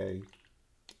 Hey.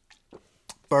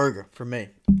 Burger for me.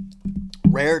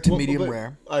 Rare to medium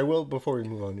rare. I will, before we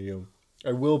move on to you,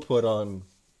 I will put on,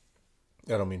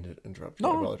 I don't mean to interrupt you.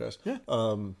 I apologize. Yeah.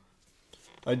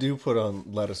 I do put on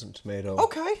lettuce and tomato.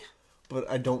 Okay. But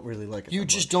I don't really like it. You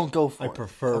just don't go for it. I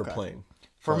prefer plain.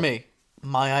 For me,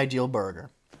 my ideal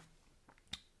burger.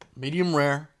 Medium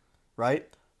rare, right?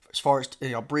 As far as,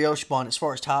 brioche bun, as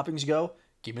far as toppings go,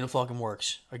 give me the fucking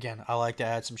works. Again, I like to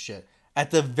add some shit.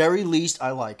 At the very least,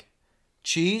 I like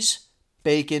cheese,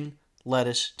 bacon,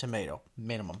 lettuce, tomato.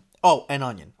 Minimum. Oh, and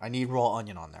onion. I need raw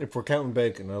onion on there. If we're counting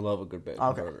bacon, I love a good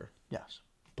bacon burger. Yes.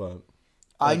 But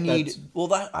I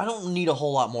don't need a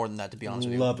whole lot more than that, to be honest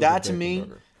with you. That to me,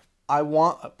 burger. I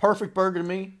want a perfect burger to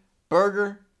me.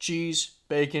 Burger, cheese,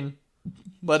 bacon,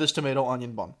 lettuce, tomato,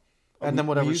 onion, bun. And then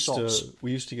whatever sauce.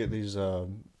 We used to get these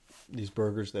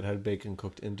burgers that had bacon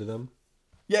cooked into them.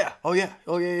 Yeah. Oh, yeah.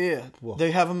 Whoa.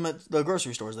 They have them at the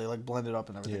grocery stores. They, blend it up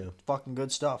and everything. Yeah. Fucking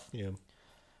good stuff. Yeah.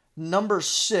 Number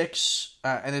 6,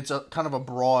 and it's a kind of a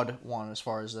broad one as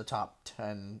far as the top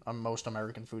 10 most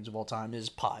American foods of all time, is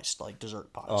pies, like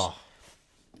dessert pies. Oh,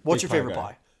 what's your favorite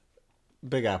pie?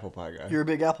 Big apple pie guy. You're a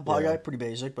big apple pie guy? Pretty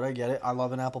basic, but I get it. I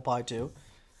love an apple pie, too.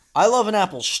 I love an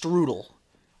apple strudel.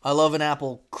 I love an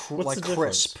apple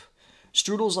crisp.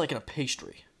 Strudel's like in a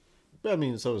pastry. I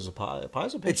mean, so is a pie. A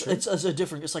pie's a pastry. It's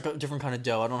like a different kind of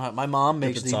dough. I don't have. My mom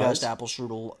makes the best apple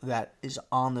strudel that is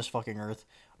on this fucking earth.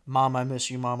 Mom, I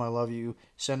miss you. Mom, I love you.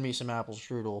 Send me some apple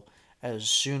strudel as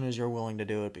soon as you're willing to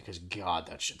do it, because God,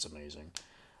 that shit's amazing.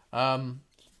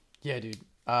 Yeah, dude.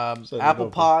 Apple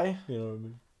pie. You know what I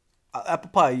mean? Apple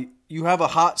pie. You have a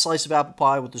hot slice of apple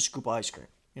pie with a scoop of ice cream.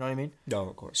 You know what I mean? No,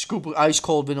 of course. Scoop of ice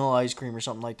cold vanilla ice cream or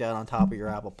something like that on top of your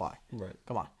apple pie. Right.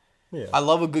 Come on. Yeah. I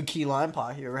love a good key lime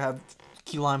pie. You ever have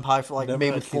key lime pie for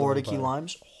made with Florida key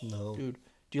limes? No. Dude,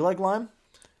 do you like lime?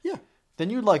 Yeah. Then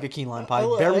you'd like a key lime pie.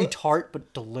 Very tart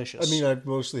but delicious. I mean, I've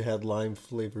mostly had lime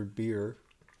flavored beer,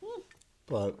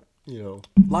 but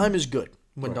lime is good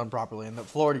when done properly, and the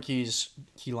Florida key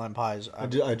lime pies. I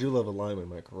do love a lime in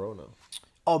my Corona.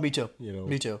 Oh, me too.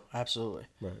 Me too. Absolutely.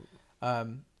 Right.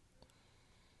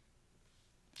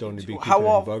 Don't need to be keeping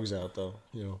any bugs out though.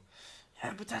 Yeah,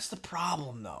 but that's the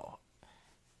problem though.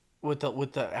 With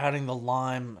the adding the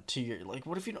lime to your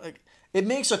what if you it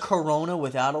makes a Corona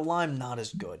without a lime not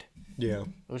as good. Yeah.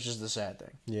 Which is the sad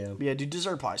thing. Yeah. But yeah, dude,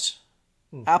 dessert pies.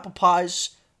 Apple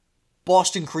pies,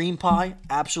 Boston cream pie,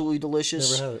 absolutely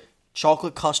delicious. Never had it.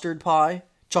 Chocolate custard pie,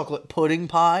 chocolate pudding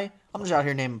pie. I'm just out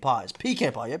here naming pies.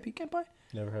 Pecan pie, pecan pie?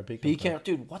 Never had pecan pie.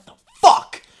 Dude, what the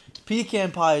fuck?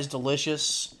 Pecan pie is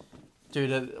delicious.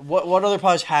 Dude, what other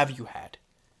pies have you had?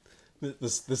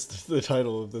 The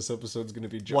title of this episode is going to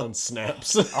be John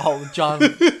Snaps. Oh,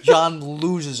 John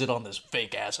loses it on this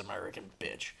fake ass American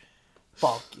bitch.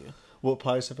 Fuck you. What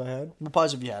pies have I had? What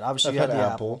pies have you had? Obviously, I've you had had the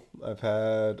apple. I've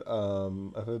had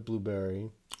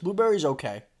blueberry. Blueberry's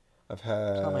okay. I've had.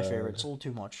 It's not my favorite. It's a little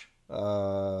too much.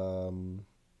 The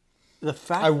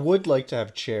fact I would like to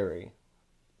have cherry.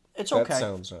 It's okay. That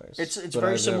sounds nice. It's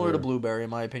very similar to blueberry in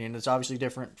my opinion. It's obviously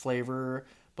different flavor,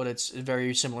 but it's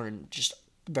very similar and just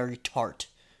very tart.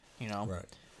 Right.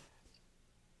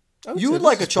 You would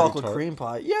like a chocolate cream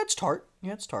pie. Yeah, it's tart.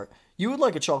 You would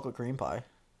like a chocolate cream pie.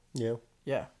 Yeah.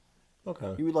 Yeah.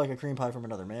 Okay. You would like a cream pie from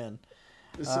another man.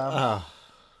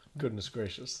 Goodness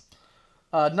gracious.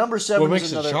 Number 7 what makes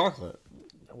is another... it chocolate?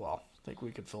 Well, I think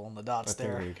we could fill in the dots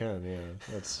there. I think we can, yeah.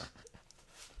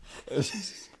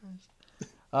 That's...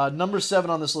 Number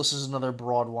 7 on this list is another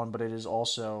broad one, but it is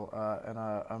also an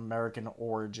American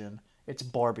origin. It's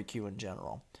barbecue in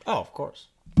general. Oh, of course.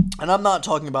 And I'm not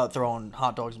talking about throwing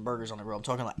hot dogs and burgers on the grill. I'm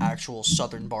talking about actual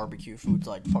southern barbecue foods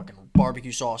like fucking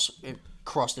barbecue sauce,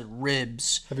 crusted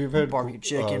ribs, have you ever had barbecue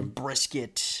chicken,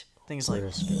 brisket, things like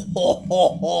brisket.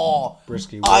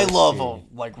 Brisket. I love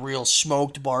real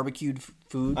smoked barbecued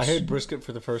foods. I had brisket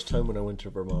for the first time when I went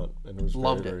to Vermont, and it was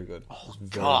very good. Oh,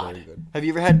 God. Very good. Have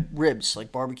you ever had ribs,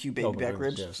 like barbecue baby back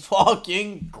ribs? Yes.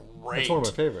 Fucking great. That's one of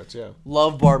my favorites, yeah.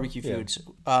 Love barbecue foods.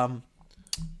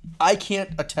 I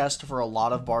can't attest for a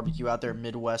lot of barbecue out there,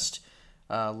 Midwest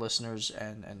listeners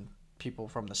and people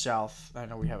from the South. I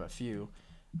know we have a few.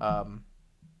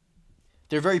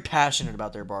 They're very passionate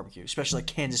about their barbecue, especially like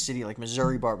Kansas City, like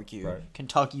Missouri barbecue, right.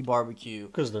 Kentucky barbecue.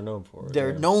 Because they're known for it.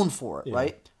 They're known for it,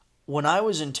 right? When I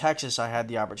was in Texas, I had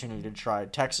the opportunity to try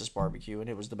Texas barbecue, and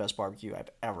it was the best barbecue I've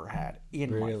ever had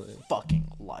in my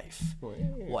fucking life. Wow.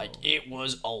 Like, it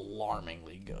was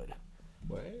alarmingly good.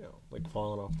 Wow. Like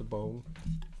falling off the bone.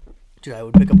 Dude, I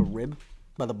would pick up a rib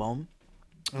by the bone,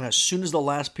 and as soon as the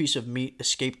last piece of meat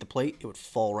escaped the plate, it would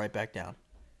fall right back down.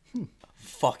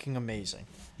 Fucking amazing.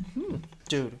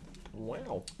 Dude.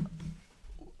 Wow.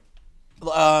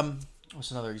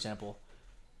 What's another example?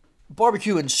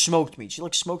 Barbecue and smoked meats. You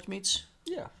like smoked meats?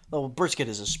 Yeah. Oh, brisket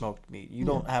is a smoked meat. You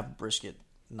don't have brisket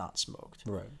not smoked.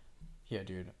 Right. Yeah,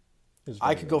 dude. It's I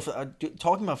very could good. go for... dude,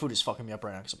 talking about food is fucking me up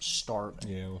right now because I'm starving.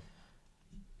 Yeah.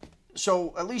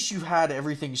 So, at least you've had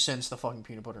everything since the fucking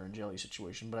peanut butter and jelly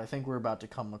situation, but I think we're about to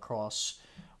come across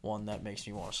one that makes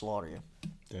me want to slaughter you.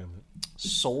 Damn it.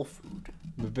 Soul food.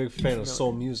 I'm a big fan of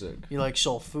soul music. You like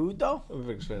soul food, though? I'm a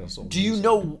big fan of soul Do music.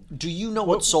 you know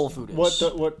what soul food is?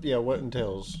 What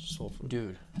entails soul food?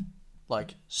 Dude,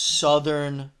 like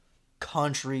southern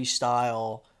country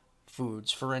style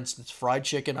foods. For instance, fried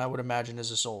chicken, I would imagine,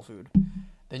 is a soul food.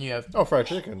 Then you have Fried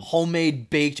chicken. homemade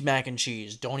baked mac and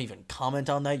cheese. Don't even comment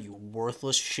on that, you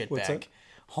worthless shitbag. What's that?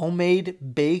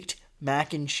 Homemade baked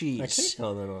mac and I cheese. can't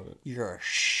comment on it. You're a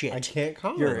shit. I can't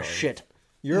comment You're on a it. shit.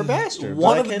 You're a bastard.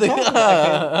 One but of I the can't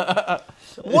talk.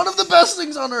 one of the best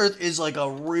things on earth is like a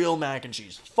real mac and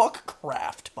cheese. Fuck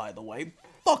Kraft, by the way.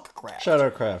 Fuck Kraft. Shout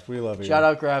out Kraft. We love you. Shout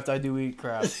out Kraft. I do eat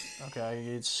Kraft. Okay,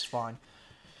 it's fine.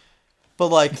 But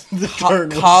like turn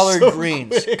was collard so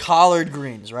greens, quick. collard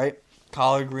greens, right?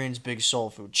 Collard greens, big soul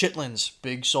food. Chitlins,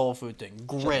 big soul food thing.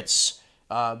 Grits.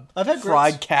 I've had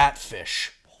fried grits.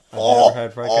 catfish. I've never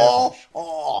had fried catfish.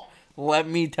 Let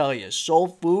me tell you, soul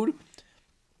food.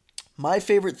 My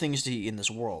favorite things to eat in this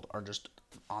world are just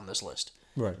on this list.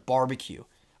 Right. Barbecue.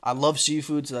 I love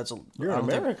seafood, so that's a. You're I an don't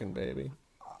think- American, baby.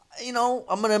 You know,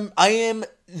 I am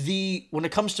the, when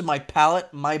it comes to my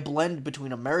palate, my blend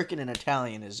between American and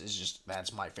Italian is just,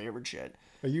 that's my favorite shit.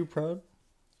 Are you proud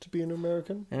to be an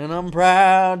American? And I'm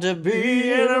proud to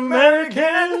be an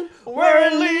American, where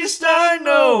at least I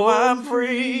know I'm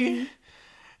free.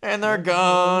 And they're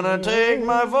gonna take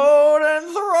my vote and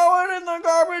throw it in the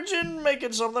garbage and make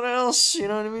it something else. You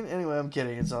know what I mean? Anyway, I'm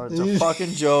kidding. It's a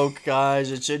fucking joke,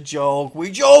 guys. It's a joke. We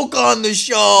joke on the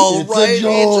show, It's a right?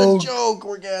 joke. It's a joke.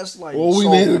 We're gaslighting. Well, we So-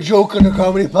 made a joke on a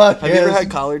comedy podcast. Have you ever had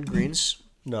collard greens?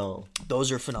 No.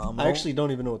 Those are phenomenal. I actually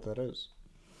don't even know what that is.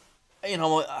 You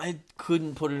know, I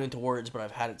couldn't put it into words, but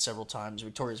I've had it several times.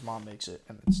 Victoria's mom makes it,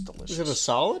 and it's delicious. Is it a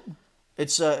solid?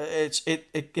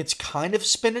 It's kind of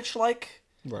spinach like.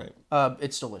 Right.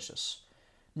 It's delicious.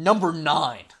 Number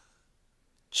 9,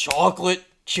 chocolate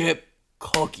chip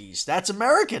cookies. That's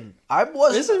American.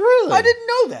 Is it really? I didn't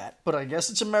know that, but I guess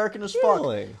it's American as fuck.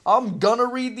 Really? I'm gonna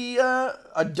read the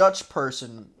a Dutch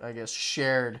person, I guess,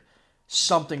 shared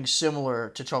something similar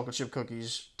to chocolate chip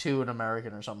cookies to an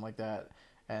American or something like that,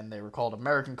 and they were called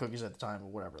American cookies at the time or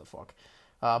whatever the fuck.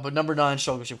 But number 9 is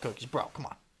chocolate chip cookies, bro. Come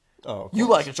on. Oh, of You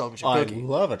course. like a chocolate chip I cookie?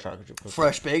 love a chocolate chip cookie.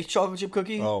 Fresh baked chocolate chip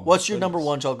cookie? Oh, my What's your number goodness.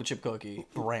 1 chocolate chip cookie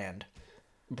brand?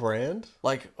 Brand?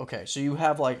 Like, okay, so you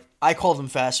have like, I call them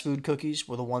fast food cookies,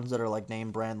 were the ones that are like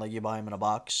name brand, like you buy them in a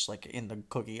box, like in the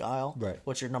cookie aisle. Right.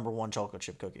 What's your number 1 chocolate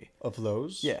chip cookie? Of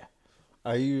those? Yeah.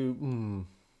 Are you...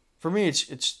 For me, it's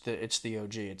the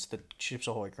OG. It's the Chips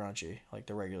Ahoy Crunchy, like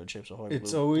the regular Chips Ahoy.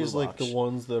 It's blue always box. like the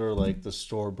ones that are like the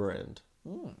store brand.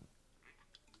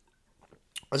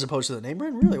 As opposed to the name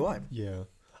brand? Really? Why? Yeah,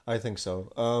 I think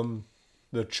so.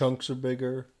 The chunks are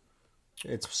bigger.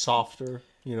 It's softer,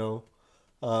 you know.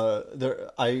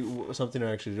 Something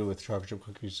I actually do with chocolate chip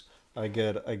cookies. I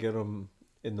get them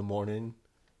in the morning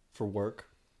for work,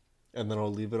 and then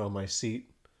I'll leave it on my seat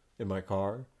in my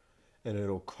car, and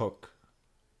it'll cook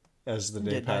as the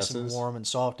day Get nice passes. and warm and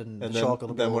soft, and, And the chocolate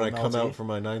will then be when I a little come melty. out for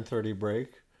my 9:30 break,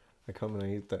 I come and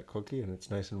I eat that cookie, and it's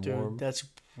nice and Dude, warm. that's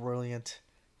brilliant.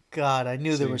 God, I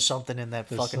knew there See, was something in that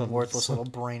there's fucking some- worthless little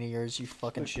brain of yours, you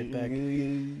fucking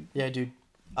shitbag. Yeah, dude.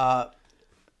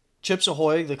 Chips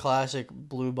Ahoy, the classic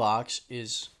blue box,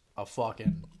 is a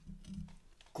fucking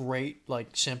great, like,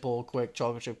 simple, quick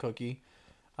chocolate chip cookie.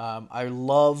 I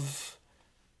love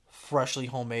freshly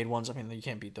homemade ones. I mean, you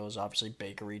can't beat those, obviously,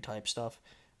 bakery type stuff.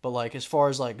 But, like, as far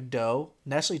as, like, dough,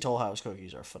 Nestle Toll House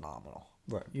cookies are phenomenal.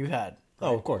 Right. You had. Oh,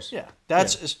 right? of course. Yeah.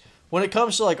 That's when it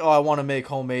comes to, like, oh, I want to make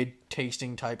homemade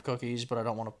tasting type cookies, but I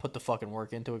don't want to put the fucking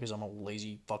work into it because I'm a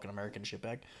lazy fucking American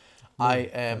shitbag. I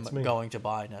am that's me. going to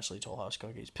buy Nestle Toll House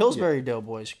cookies. Pillsbury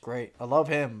Doughboys, great. I love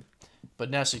him, but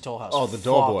Nestle Toll House Oh, the fucks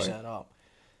Doughboy. that up.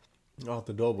 Oh,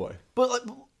 the Doughboy. But like,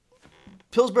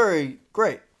 Pillsbury,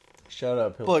 great. Shout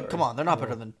out Pillsbury. But come on, they're not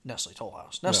better than Nestle Toll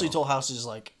House. Nestle No. Toll House is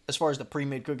like, as far as the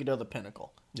pre-made cookie dough, the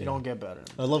pinnacle. You don't get better.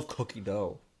 I love cookie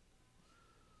dough.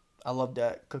 I love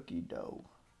that cookie dough.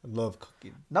 I love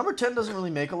cookie. Number 10 doesn't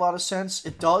really make a lot of sense.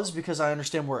 It does because I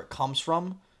understand where it comes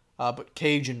from, but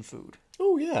Cajun food. Ooh,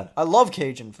 Oh yeah, I love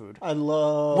Cajun food. when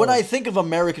When I think of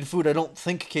American food, I don't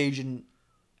think Cajun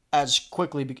as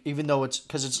quickly, even though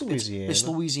it's Louisiana. It's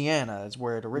Louisiana. It's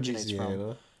where it originates from.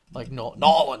 Louisiana. Like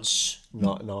Nolans.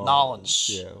 Nolans.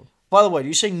 Yeah. By the way, do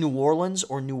you say New Orleans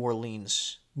or New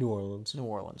Orleans? New Orleans. New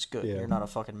Orleans. Good. Yeah. You're not a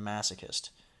fucking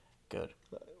masochist. Good.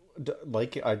 I don't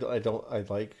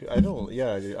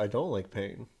like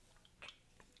pain.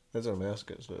 That's what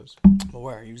masochist is. Well,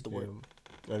 where? Use the word.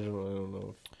 I don't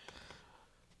know.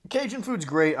 Cajun food's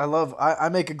great. I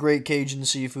make a great Cajun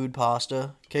seafood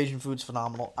pasta. Cajun food's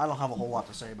phenomenal. I don't have a whole lot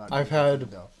to say about it. I've had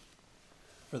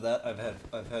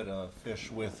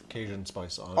fish with Cajun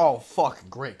spice on it. Oh, fucking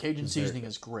great. Cajun seasoning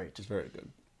is great. It's very good.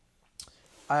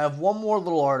 I have one more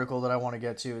little article that I want to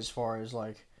get to as far as,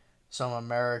 like, some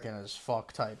American as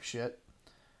fuck type shit.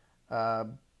 So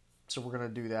we're going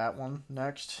to do that one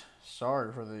next.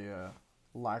 Sorry for the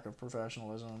lack of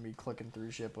professionalism and me clicking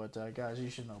through shit, but guys, you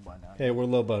should know by now. Hey, we're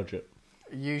low budget.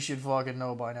 You should fucking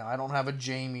know by now. I don't have a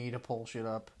Jamie to pull shit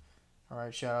up.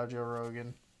 Alright, shout out Joe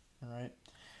Rogan. Alright.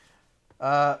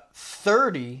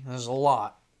 30, there's a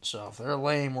lot. So if they're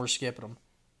lame, we're skipping them.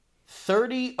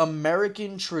 30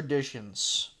 American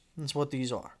traditions. That's what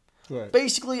these are. Right.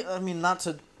 Basically, I mean, not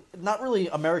really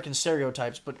American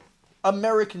stereotypes, but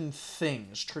American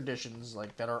things, traditions,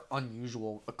 like, that are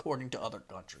unusual according to other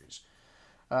countries.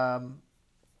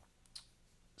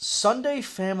 Sunday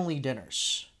family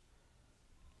dinners.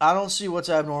 I don't see what's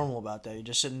abnormal about that. You're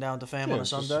just sitting down with the family on a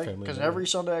Sunday? Because every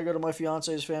Sunday I go to my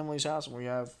fiance's family's house and we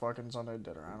have fucking Sunday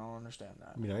dinner. I don't understand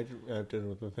that. I mean, I have dinner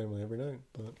with my family every night,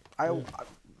 but I'm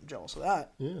jealous of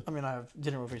that. Yeah. I mean, I have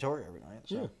dinner with Victoria every night.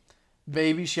 So. Yeah.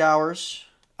 Baby showers.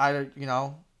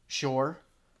 Sure.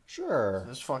 Sure.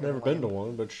 That's fucking never lame. been to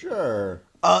one, but sure.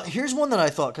 Here's one that I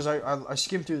thought, because I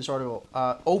skimmed through this article.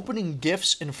 Opening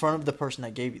gifts in front of the person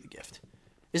that gave you the gift.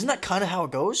 Isn't that kind of how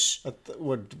it goes?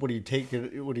 What do you take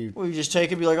it? What do you? Well, you just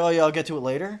take it and be like, oh yeah, I'll get to it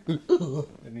later.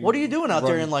 What are you doing out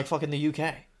there in, like, fucking the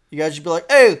UK? You guys just be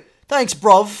like, hey, thanks,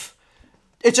 bruv.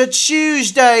 It's a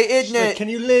Tuesday, isn't it? Can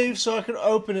you leave so I can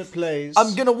open it, please?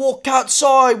 I'm gonna walk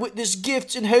outside with this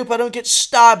gift and hope I don't get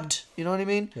stabbed. You know what I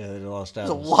mean? Yeah, there's a lot of stabs.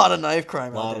 There's a lot of knife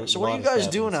crime out there. So what are you guys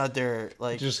doing out there?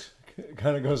 Like, just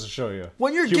kind of goes to show you.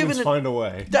 When you're Humans giving find a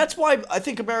way. That's why I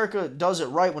think America does it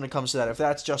right when it comes to that. If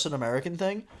that's just an American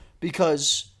thing,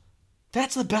 because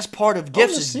that's the best part of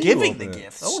gifts is giving the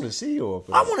gifts. I want to see you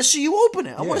open it. I want to see you open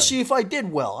it. I want to see if I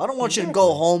did well. I don't want you to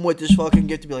go home with this fucking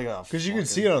gift to be like, oh, because you can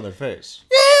see it on their face.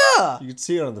 Yeah. You can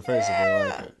see it on their face if they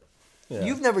like it. Yeah.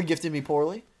 You've never gifted me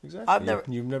poorly.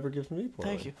 Exactly. You've never gifted me poorly.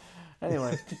 Thank you.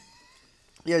 Anyway.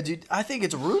 Yeah, dude, I think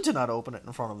it's rude to not open it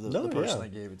in front of the person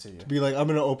that gave it to you. To be like, I'm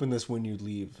going to open this when you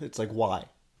leave. It's like, why?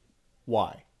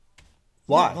 Why?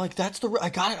 Yeah, like, that's I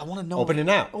got it. I want to know. Open it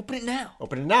now. Open it now.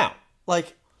 Open it now.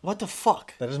 Like, what the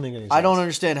fuck? That doesn't make any sense. I don't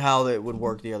understand how it would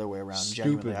work the other way around,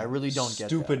 genuinely. I really don't get that.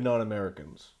 Stupid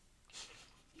non-Americans.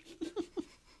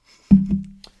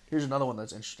 Here's another one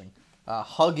that's interesting.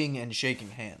 Hugging and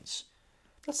shaking hands.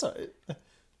 That's not...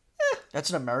 That's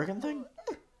an American thing?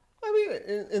 I mean,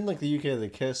 in like the UK, they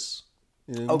kiss.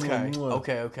 Okay.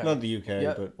 Not the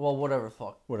UK, but... Well, whatever the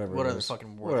fuck. Whatever Whatever it the is.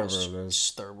 fucking word Whatever is. it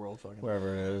is. Third world fucking.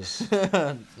 Wherever it is.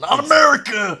 Not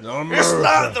America! Not America! It's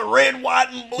not the red, white,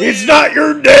 and blue! It's not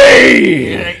your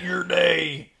day! It ain't your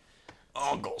day!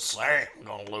 Uncle Sam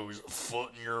gonna lose a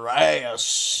foot in your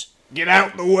ass. Get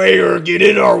out the way or get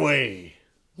in our way.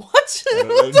 What? That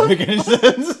doesn't make any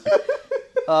sense.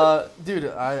 Dude,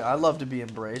 I love to be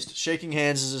embraced. Shaking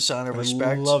hands is a sign of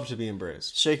respect. I love to be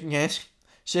embraced. Shaking hands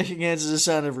is a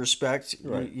sign of respect.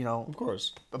 Right. You know, of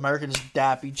course. Americans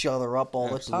dap each other up all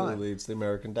the time. Absolutely, it's the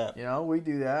American dap. You know, we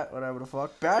do that. Whatever the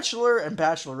fuck. Bachelor and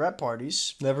bachelorette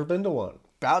parties. Never been to one.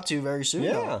 About to very soon.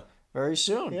 Yeah. Though. Very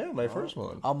soon. Yeah, my first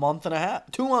one. A month and a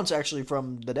half. 2 months actually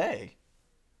from the day.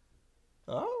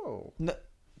 Oh. No,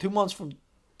 2 months from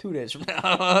 2 days from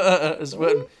now is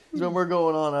when we're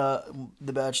going on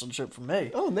the bachelor trip from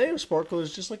May. Oh, and they have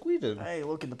sparklers just like we did. Hey,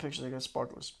 look in the picture. They got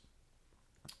sparklers.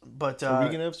 But are we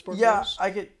gonna have sparklers? Yeah,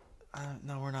 I could.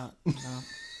 No, we're not. No.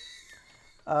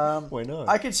 Why not?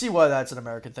 I could see why that's an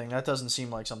American thing. That doesn't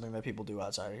seem like something that people do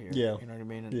outside of here. Yeah. You know what I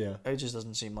mean? Yeah. It just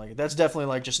doesn't seem like it. That's definitely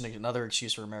like just another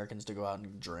excuse for Americans to go out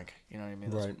and drink. You know what I mean?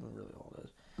 That's really all it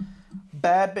is.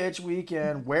 Bad bitch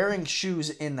weekend. Wearing shoes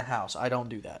in the house. I don't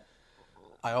do that.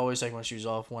 I always take my shoes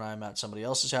off when I'm at somebody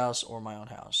else's house or my own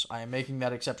house. I am making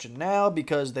that exception now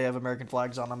because they have American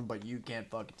flags on them, but you can't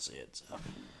fucking see it. So.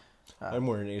 I'm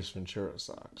wearing Ace Ventura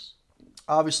socks.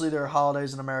 Obviously, there are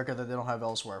holidays in America that they don't have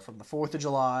elsewhere. From the 4th of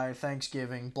July,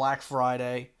 Thanksgiving, Black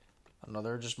Friday.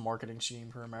 Another just marketing scheme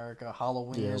for America.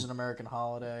 Halloween is an American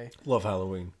holiday. Love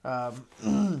Halloween. I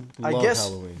Love guess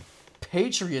Halloween.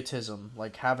 patriotism,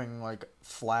 like having like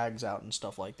flags out and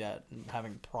stuff like that, and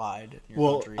having pride in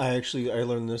your country. I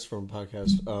learned this from a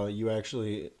podcast. You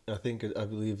actually, I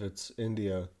believe it's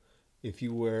India. If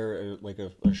you wear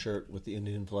a shirt with the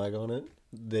Indian flag on it,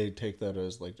 they take that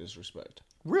as like disrespect.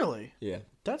 Really? Yeah.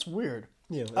 That's weird.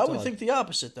 Yeah, I would think the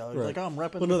opposite though. Right. Like, oh, I'm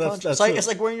repping Well, no, the that's- country. that's It's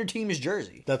like wearing your team's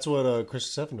jersey. That's what Chris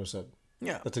Stefano said.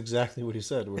 Yeah. That's exactly what he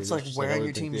said. It's like wearing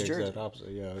your team's jersey. Exact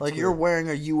opposite. Yeah. It's Like weird. you're wearing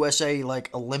a USA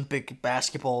like Olympic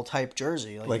basketball type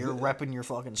jersey. Like you're repping your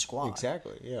fucking squad.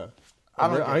 Exactly. Yeah.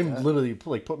 I'm literally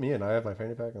like put me in. I have my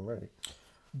fanny pack. I'm ready.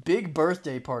 Big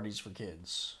birthday parties for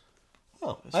kids.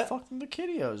 Oh, It's fucking the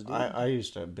kiddios, dude. I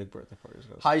used to have big birthday parties.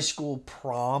 High school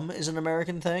prom is an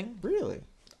American thing. Really?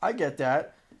 I get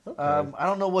that. Okay. I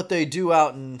don't know what they do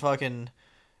out in fucking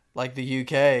like the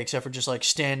UK, except for just like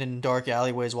stand in dark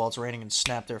alleyways while it's raining and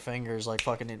snap their fingers like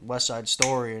fucking in West Side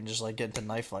Story and just like get into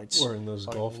knife fights. Wearing those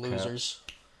fucking golf losers.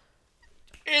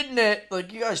 Isn't it?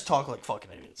 Like, you guys talk like fucking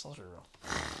idiots. Let's be real.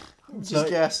 Just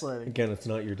gaslighting. Again, it's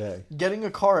not your day. Getting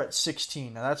a car at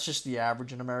 16. Now, that's just the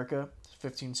average in America.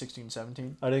 15, 16,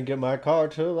 17. I didn't get my car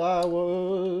till I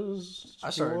was. I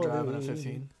started 20. driving at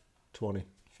 15. 20.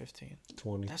 15.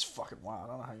 20. That's fucking wild. I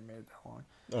don't know how you made it that long.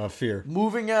 Fear.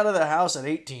 Moving out of the house at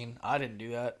 18. I didn't do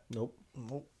that. Nope.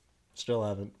 Nope. Still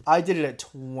haven't. I did it at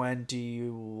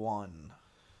 21.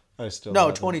 I still No,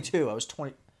 haven't. 22. I was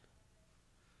 20.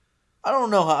 I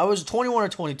don't know how. I was 21 or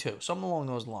 22. Something along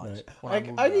those lines.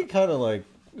 Right. I get kind of like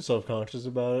self-conscious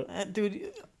about it.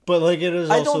 Dude, But like it is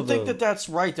also I don't think that that's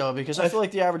right, though, because I feel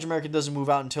like the average American doesn't move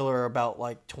out until they're about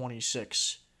like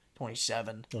 26,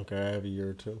 27. Okay, I have a year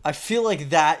or two. I feel like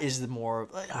that is the more...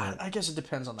 I guess it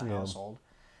depends on the household.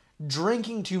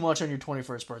 Drinking too much on your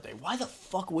 21st birthday. Why the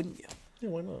fuck wouldn't you? Yeah,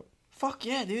 why not? Fuck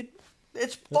yeah, dude.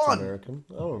 It's That's fun. American.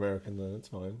 I'm American then. It's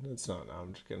fine. It's not. No,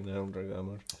 I'm just kidding. I don't drink that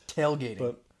much. Tailgating.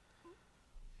 But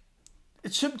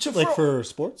it's to like for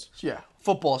sports? Yeah.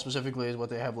 Football specifically is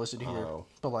what they have listed here. Oh.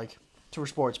 But like, for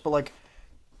sports. But like,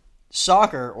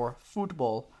 soccer or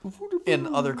football in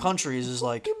other countries is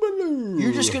like,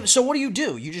 you're just gonna... So what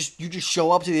do? You just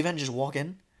show up to the event and just walk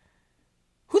in?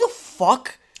 Who the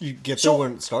fuck... You get there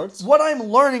when it starts? What I'm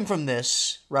learning from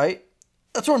this, right?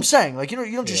 That's what I'm saying. Like, you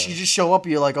don't just you just show up.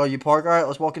 You're like, oh, you park. All right,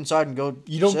 let's walk inside and go.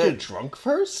 You don't get drunk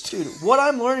first, dude. What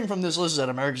I'm learning from this list is that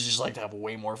Americans just like to have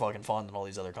way more fucking fun than all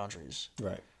these other countries.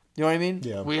 Right. You know what I mean?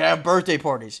 Yeah. We have birthday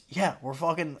parties. Yeah, we're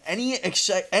fucking any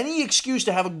excuse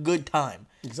to have a good time.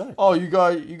 Exactly. Oh, you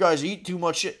guys eat too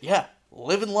much shit. Yeah,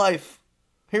 living life.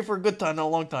 Here for a good time, not a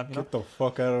long time. You know? Get the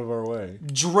fuck out of our way.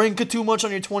 Drink too much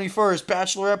on your 21st.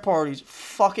 Bachelorette parties.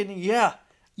 Fucking yeah.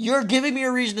 You're giving me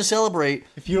a reason to celebrate.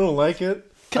 If you don't like it,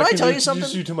 Can I tell you something?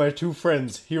 Introduce you to my two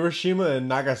friends, Hiroshima and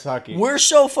Nagasaki. We're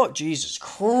so Jesus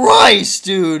Christ,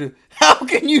 dude. How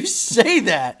can you say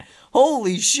that?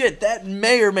 Holy shit, that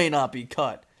may or may not be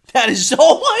cut. That is...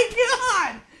 Oh my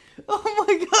god! Oh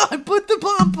my god, put the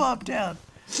bomb pop down.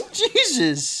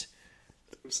 Jesus.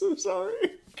 I'm so sorry.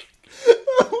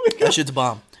 That shit's a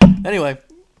bomb. Anyway.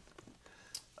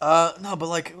 No, but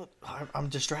like, I'm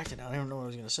distracted now. I don't know what I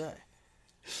was going to say.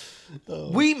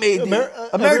 We made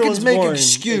Americans make an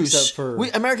excuse.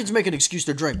 Americans make an excuse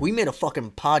to drink. We made a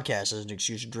fucking podcast as an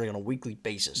excuse to drink on a weekly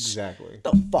basis. Exactly.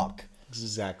 The fuck?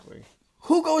 Exactly.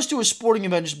 Who goes to a sporting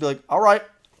event and just be like, all right,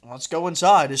 let's go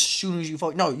inside as soon as you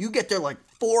fuck? No, you get there like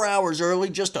 4 hours early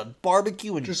just to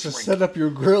barbecue and just drink. To set up your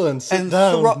grill and sit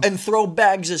down. And throw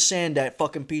bags of sand at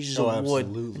fucking pieces of wood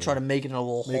absolutely. and try to make it in a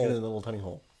little hole. Make it in a little tiny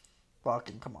hole.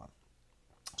 Fucking come on.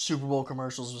 Super Bowl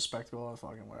commercials is a spectacle,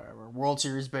 fucking whatever. World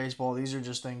Series baseball, these are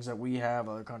just things that we have,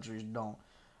 other countries don't.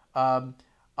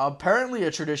 Apparently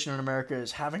a tradition in America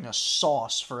is having a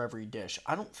sauce for every dish.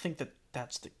 I don't think that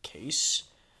that's the case.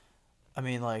 I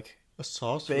mean, like, a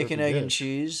sauce bacon, egg, and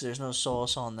cheese, there's no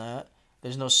sauce on that.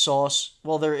 There's no sauce.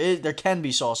 Well, there can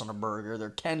be sauce on a burger. There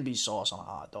can be sauce on a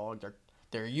hot dog.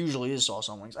 There usually is sauce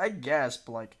on wings. I guess,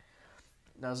 but, like,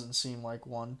 doesn't seem like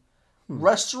one.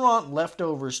 Restaurant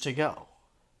leftovers to go.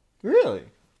 Really?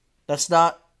 That's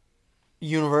not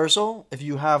universal. If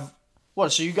you have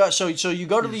what? So you got so you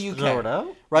go to the UK, throw it out?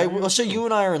 Right? Let's say you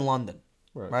and I are in London,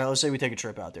 right? Let's say we take a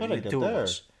trip out there, How'd I get two there? of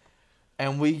us,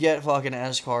 and we get fucking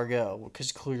escargot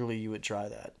because clearly you would try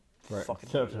that. Right. Fucking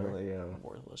definitely, yeah.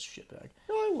 Worthless shitbag.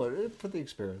 No, I would for the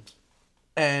experience.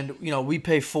 And we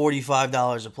pay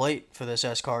 $45 a plate for this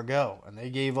escargot, and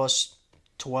they gave us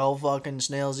 12 fucking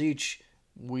snails each.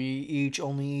 We each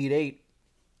only eat 8.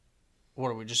 What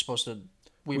are we just supposed to?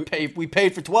 We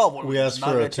paid for 12. What we asked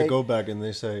for a to-go bag, and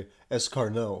they say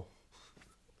escargot.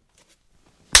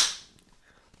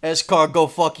 escort, go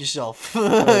fuck yourself. You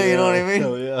know what I mean?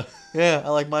 Hell yeah. Yeah, I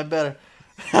like mine better.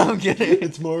 I'm kidding.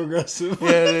 It's more aggressive. Yeah,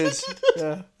 it is.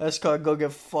 Yeah, escort, go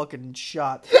get fucking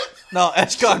shot. No,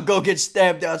 escort, go get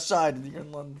stabbed outside. You're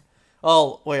in London.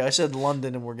 Oh, wait, I said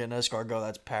London and we're getting escargot.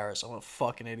 That's Paris. I'm a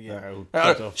fucking idiot.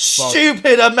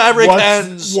 Stupid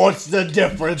Americans! What's the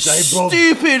difference,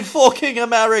 Stupid fucking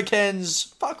Americans!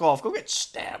 Fuck off. Go get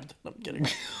stabbed. I'm kidding.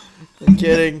 I'm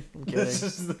kidding.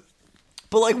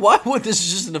 But, like, why would this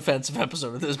is just an offensive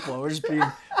episode at this point?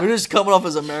 We're just coming off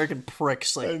as American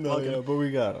pricks. Like, I know, fucking, yeah, but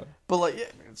we got it. But, like, yeah,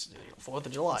 it's 4th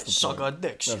of July. Suck our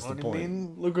dicks. That's you know the what point. I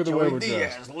mean? Look at the way we're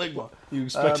dressed. Ligma. You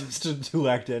expect us to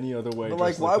act any other way? But,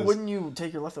 like, why wouldn't you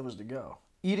take your leftovers to go?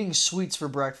 Eating sweets for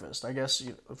breakfast, I guess,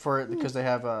 because they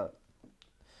have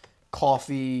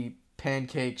coffee,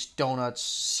 pancakes, donuts,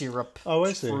 syrup,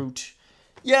 fruit.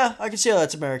 Yeah, I can see how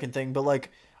that's an American thing, but,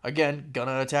 like, again,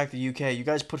 gonna attack the UK. You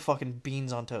guys put fucking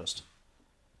beans on toast.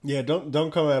 Yeah,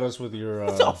 don't come at us with your...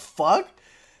 what the fuck?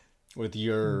 With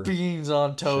your... Beans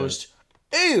on toast.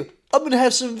 Shit. Ew, I'm gonna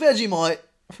have some Vegemite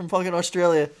from fucking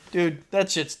Australia. Dude, that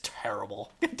shit's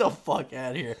terrible. Get the fuck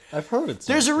out of here. I've heard it.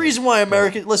 There's a reason why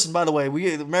Americans... Listen, by the way,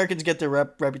 Americans get their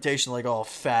reputation like all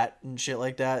fat and shit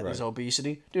like that. There's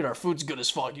obesity. Dude, our food's good as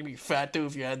fuck. You'd be fat too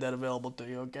if you had that available to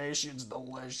you, okay? Shit's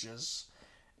delicious.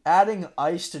 Adding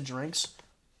ice to drinks...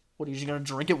 What, are you going to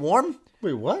drink it warm?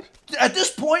 Wait, what? At this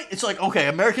point, it's like, okay,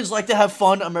 Americans like to have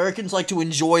fun, Americans like to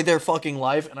enjoy their fucking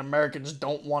life, and Americans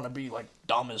don't want to be, like,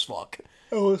 dumb as fuck.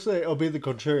 I will say, I'll be the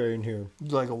contrarian here. You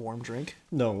like a warm drink?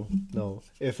 No.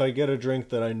 If I get a drink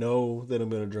that I know that I'm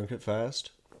going to drink it fast,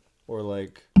 or,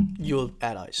 like... You'll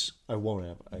add ice. I won't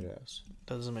add ice.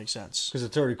 Doesn't make sense. Because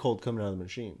it's already cold coming out of the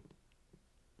machine.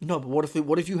 No, but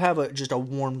what if you have just a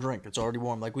warm drink? It's already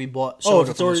warm. Like we bought soda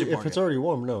if it's already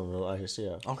warm, no, ice,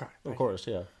 yeah. Okay. Of course,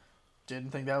 yeah. Didn't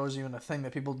think that was even a thing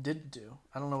that people did do.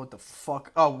 I don't know what the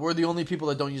fuck. Oh, we're the only people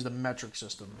that don't use the metric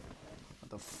system. What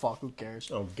the fuck? Who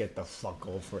cares? Oh, get the fuck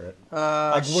over it.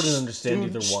 I wouldn't understand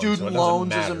either one. Student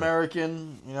loans is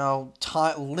American. You know,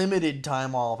 limited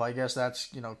time off. I guess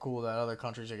that's cool that other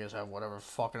countries have whatever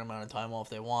fucking amount of time off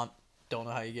they want. Don't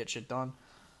know how you get shit done.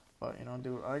 But,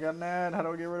 dude, I got an ad. How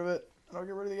do I get rid of it? How do I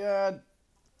get rid of the ad?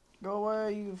 Go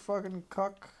away, you fucking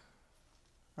cuck.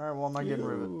 Alright, well, I'm not getting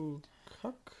rid of it.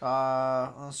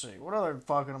 Cuck? Let's see. What other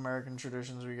fucking American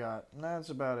traditions we got? That's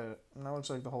about it. And that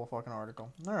looks like the whole fucking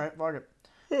article. Alright, fuck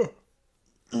it.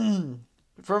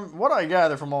 From what I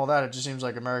gather from all that, it just seems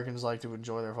like Americans like to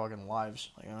enjoy their fucking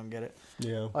lives. Like, I don't get it.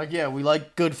 Yeah. Like, yeah, we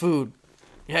like good food.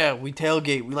 Yeah, we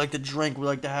tailgate. We like to drink. We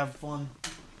like to have fun.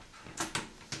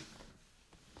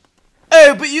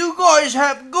 Hey, but you guys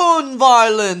have gun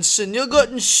violence and you're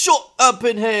getting shot up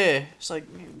in here. It's like,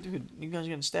 dude, you guys are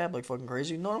getting stabbed like fucking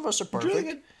crazy. None of us are perfect. Really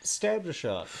get stabbed or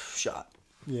shot? Shot.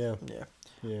 Yeah.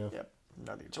 Yeah.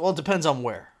 Well, it depends on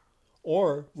where.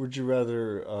 Or would you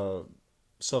rather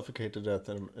suffocate to death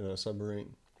in a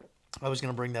submarine? I was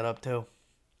going to bring that up too.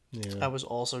 Yeah. I was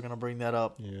also going to bring that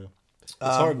up. Yeah. It's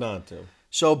hard not to.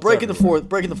 So breaking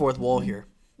the fourth wall here.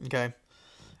 Okay.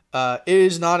 It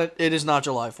is not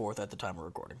July 4th at the time of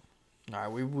recording. All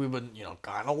right, we've been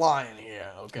kind of lying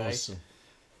here. Okay, awesome.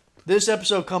 This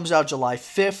episode comes out July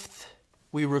 5th.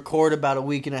 We record about a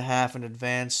week and a half in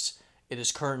advance. It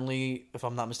is currently, if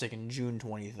I'm not mistaken, June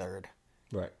 23rd.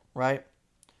 Right.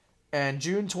 And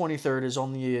June 23rd is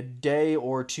only a day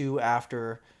or two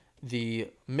after the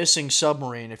missing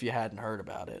submarine, if you hadn't heard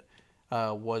about it,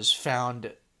 was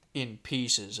found in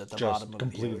pieces at the bottom of the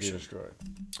ocean. Completely destroyed.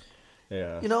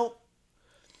 Yeah.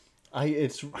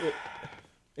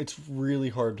 It's really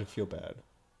hard to feel bad.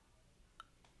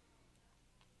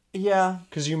 Yeah.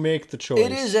 Because you make the choice.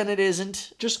 It is and it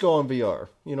isn't. Just go on VR.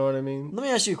 You know what I mean? Let me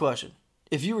ask you a question.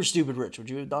 If you were stupid rich, would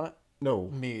you have done it? No.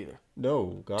 Me either.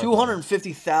 No. God,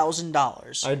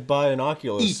 $250,000. I'd buy an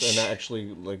Oculus each. and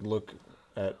actually look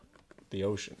at the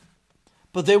ocean.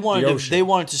 But they wanted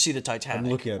to see the Titanic.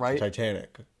 I'm looking at the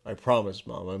Titanic. I promise,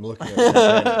 Mom. I'm looking at the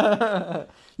Titanic.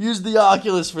 Use the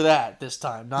Oculus for that this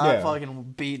time, not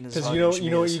fucking beating his. Because you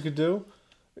know what you could do,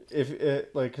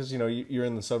 because you're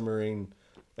in the submarine,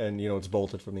 and it's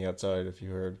bolted from the outside. If you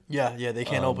heard. Yeah, they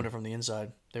can't open it from the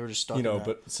inside. They were just stuck.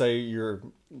 But say you're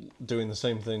doing the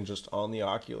same thing just on the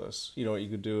Oculus. You know what you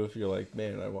could do if you're like,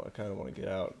 man, I kind of want to get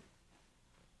out.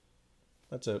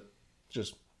 That's it.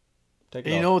 Just take it.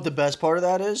 And you know what the best part of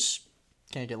that is?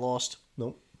 Can't get lost.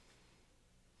 Nope.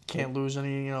 Can't lose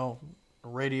any,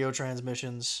 radio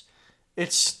transmissions.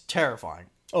 It's terrifying.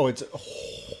 Oh, it's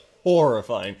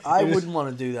horrifying. I wouldn't want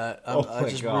to do that. I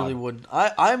just really wouldn't.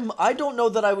 I don't know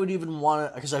that I would even want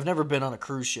to, because I've never been on a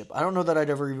cruise ship. I don't know that I'd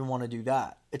ever even want to do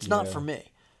that. It's not for me.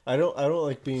 I don't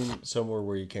like being somewhere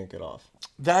where you can't get off.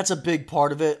 That's a big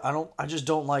part of it. I just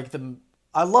don't like them.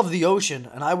 I love the ocean,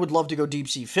 and I would love to go deep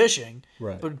sea fishing.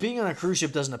 Right. But being on a cruise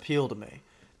ship doesn't appeal to me.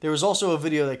 There was also a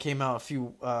video that came out a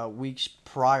few weeks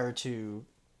prior to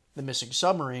the missing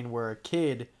submarine where a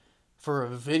kid, for a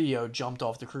video, jumped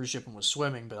off the cruise ship and was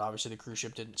swimming, but obviously the cruise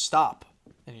ship didn't stop,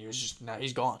 and now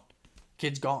he's gone.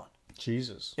 Kid's gone.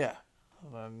 Jesus. Yeah.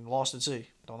 Lost at sea.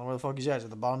 Don't know where the fuck he's at. He's at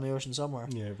the bottom of the ocean somewhere.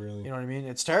 Yeah, really. You know what I mean?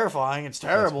 It's terrifying. It's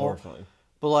terrible. That's horrifying.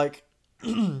 But like,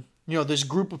 this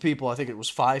group of people, I think it was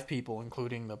 5 people,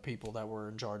 including the people that were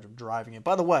in charge of driving it.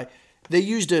 By the way, they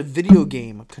used a video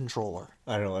game controller.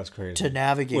 I know, that's crazy. To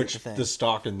navigate the thing. The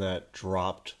stock in that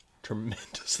dropped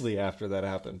tremendously after that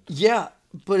happened. Yeah,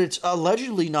 but it's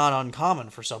allegedly not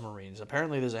uncommon for submarines.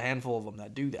 Apparently there's a handful of them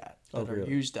that do that, that are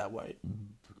used that way.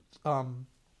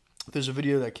 There's a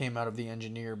video that came out of the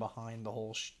engineer behind the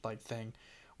whole thing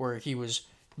where he was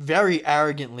very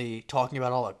arrogantly talking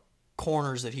about all the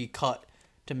corners that he cut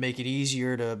to make it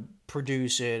easier to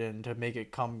produce it and to make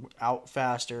it come out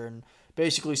faster, and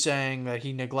basically saying that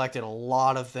he neglected a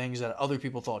lot of things that other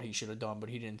people thought he should have done but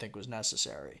he didn't think was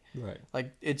necessary. Right.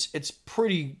 Like, it's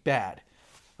pretty bad.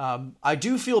 I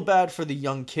do feel bad for the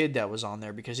young kid that was on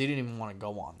there because he didn't even want to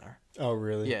go on there. Oh,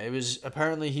 really? Yeah, it was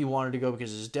apparently he wanted to go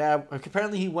because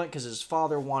he went because his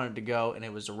father wanted to go, and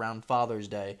it was around Father's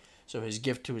Day. So his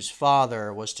gift to his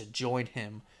father was to join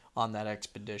him on that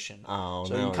expedition. Oh,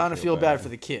 so you kind of feel bad for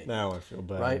the kid. Now I feel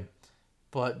bad. Right?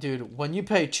 But, dude, when you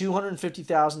pay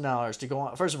 $250,000 to go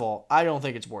on... First of all, I don't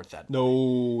think it's worth that.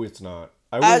 No, it's not.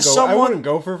 I wouldn't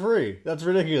go for free. That's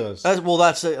ridiculous.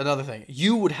 That's another thing.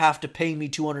 You would have to pay me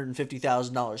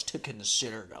 $250,000 to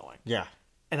consider going. Yeah.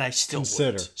 And I still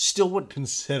wouldn't.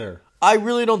 Consider. I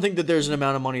really don't think that there's an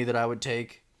amount of money that I would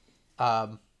take,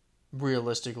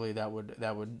 realistically, that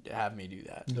would have me do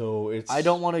that. No, it's... I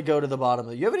don't want to go to the bottom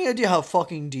of it. You have any idea how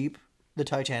fucking deep the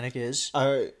Titanic is?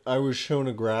 I was shown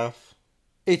a graph.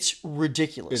 It's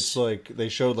ridiculous. It's like, they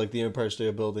showed like the Empire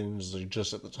State Building is like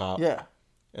just at the top. Yeah.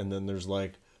 And then there's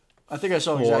like... I think I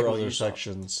saw 4 exactly other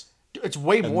sections. It's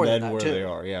way more than that, where too. they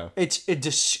are, yeah.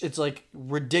 It's like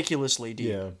ridiculously deep.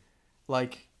 Yeah.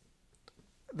 Like,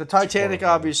 the Titanic,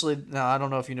 obviously... Now, I don't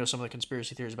know if you know some of the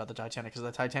conspiracy theories about the Titanic, because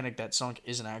the Titanic that sunk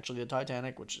isn't actually the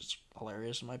Titanic, which is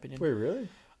hilarious in my opinion. Wait, really?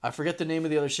 I forget the name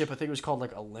of the other ship. I think it was called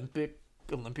like Olympia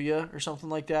or something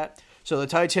like that. So the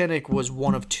Titanic was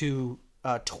one of 2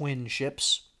 twin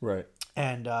ships. Right.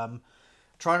 And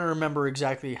trying to remember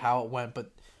exactly how it went,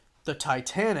 but the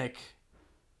Titanic,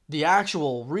 the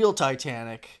actual real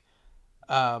Titanic,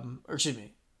 the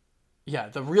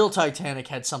real Titanic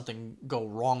had something go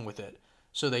wrong with it.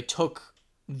 So they took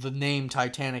the name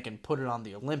Titanic and put it on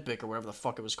the Olympic or whatever the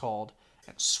fuck it was called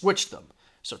and switched them.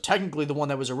 So technically the one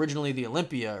that was originally the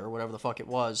Olympia or whatever the fuck it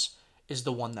was is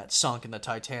the one that sunk, and the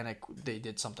Titanic they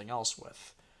did something else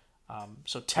with.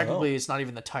 So technically it's not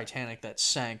even the Titanic that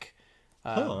sank.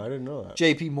 I didn't know that.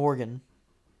 J.P. Morgan.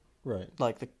 Right.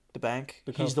 Like the bank.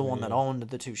 He's the one that owned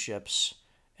the 2 ships.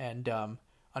 And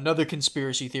another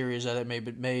conspiracy theory is that it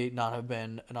may not have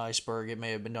been an iceberg. It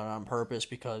may have been done on purpose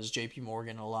because J.P.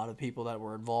 Morgan and a lot of people that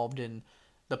were involved in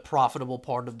the profitable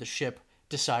part of the ship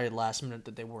decided last minute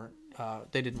that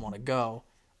they didn't want to go.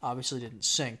 Obviously didn't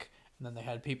sink. And then they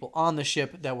had people on the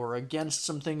ship that were against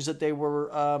some things that they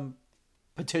were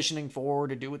petitioning for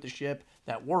to do with the ship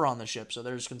that were on the ship. So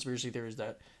there's conspiracy theories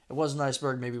that it was an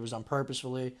iceberg. Maybe it was done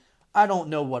purposefully. I don't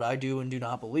know what I do and do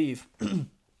not believe.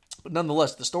 But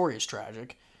nonetheless, the story is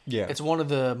tragic. Yeah. It's one of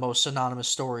the most synonymous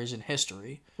stories in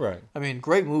history. Right. I mean,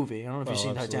 great movie. I don't know if you've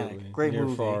seen Titanic. Great Near,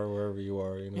 movie. far, wherever you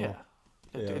are, you know.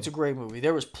 Yeah. It's a great movie.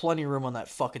 There was plenty of room on that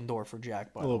fucking door for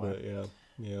Jack, by the way. A little bit,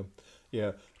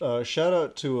 yeah. Shout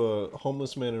out to a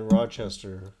homeless man in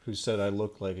Rochester who said I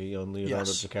look like a young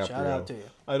Leonardo DiCaprio. Shout out to you.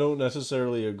 I don't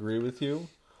necessarily agree with you.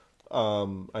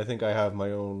 I think I have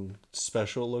my own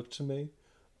special look to me.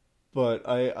 But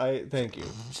I thank you.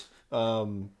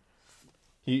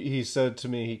 He said to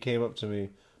me, he came up to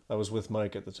me, I was with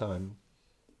Mike at the time.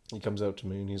 He comes up to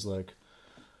me and he's like,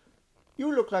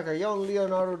 "You look like a young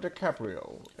Leonardo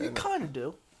DiCaprio." And, you kind of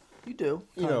do. You do.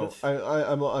 You know,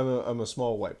 I'm a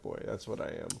small white boy. That's what I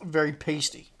am. Very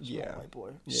pasty. Yeah. White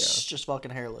boy. Yeah. Just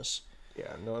fucking hairless.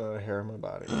 Yeah, no hair on my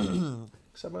body.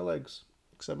 Except my legs.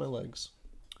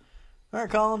 All right,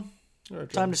 Colin. All right,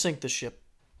 time to sink this ship.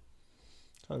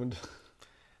 Time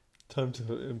to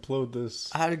implode this.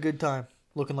 I had a good time.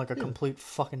 Looking like a complete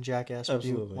fucking jackass with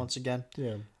you once again.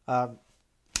 Yeah.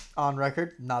 On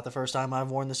record, not the first time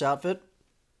I've worn this outfit.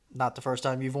 Not the first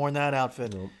time you've worn that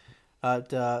outfit. Nope.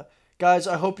 Guys,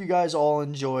 I hope you guys all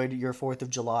enjoyed your 4th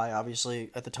of July. Obviously,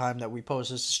 at the time that we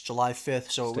post this, it's July 5th,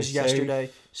 so it was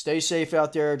yesterday. Stay safe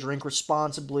out there. Drink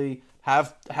responsibly.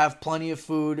 Have plenty of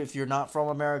food if you're not from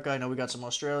America. I know we got some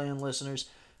Australian listeners.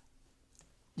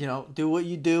 You know, do what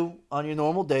you do on your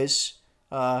normal days.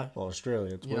 Well,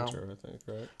 Australia, it's winter, I think,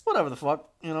 right? Whatever the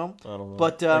fuck, you know. I don't know.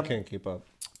 But I can't keep up.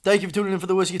 Thank you for tuning in for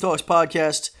the Whiskey Talks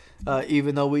podcast.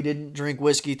 Even though we didn't drink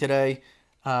whiskey today,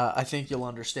 I think you'll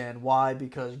understand why,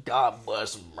 because God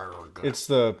bless America. It's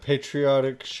the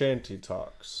patriotic shanty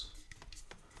talks.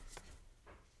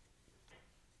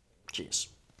 Cheers.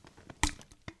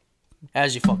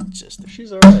 As your fucking sister.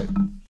 She's alright.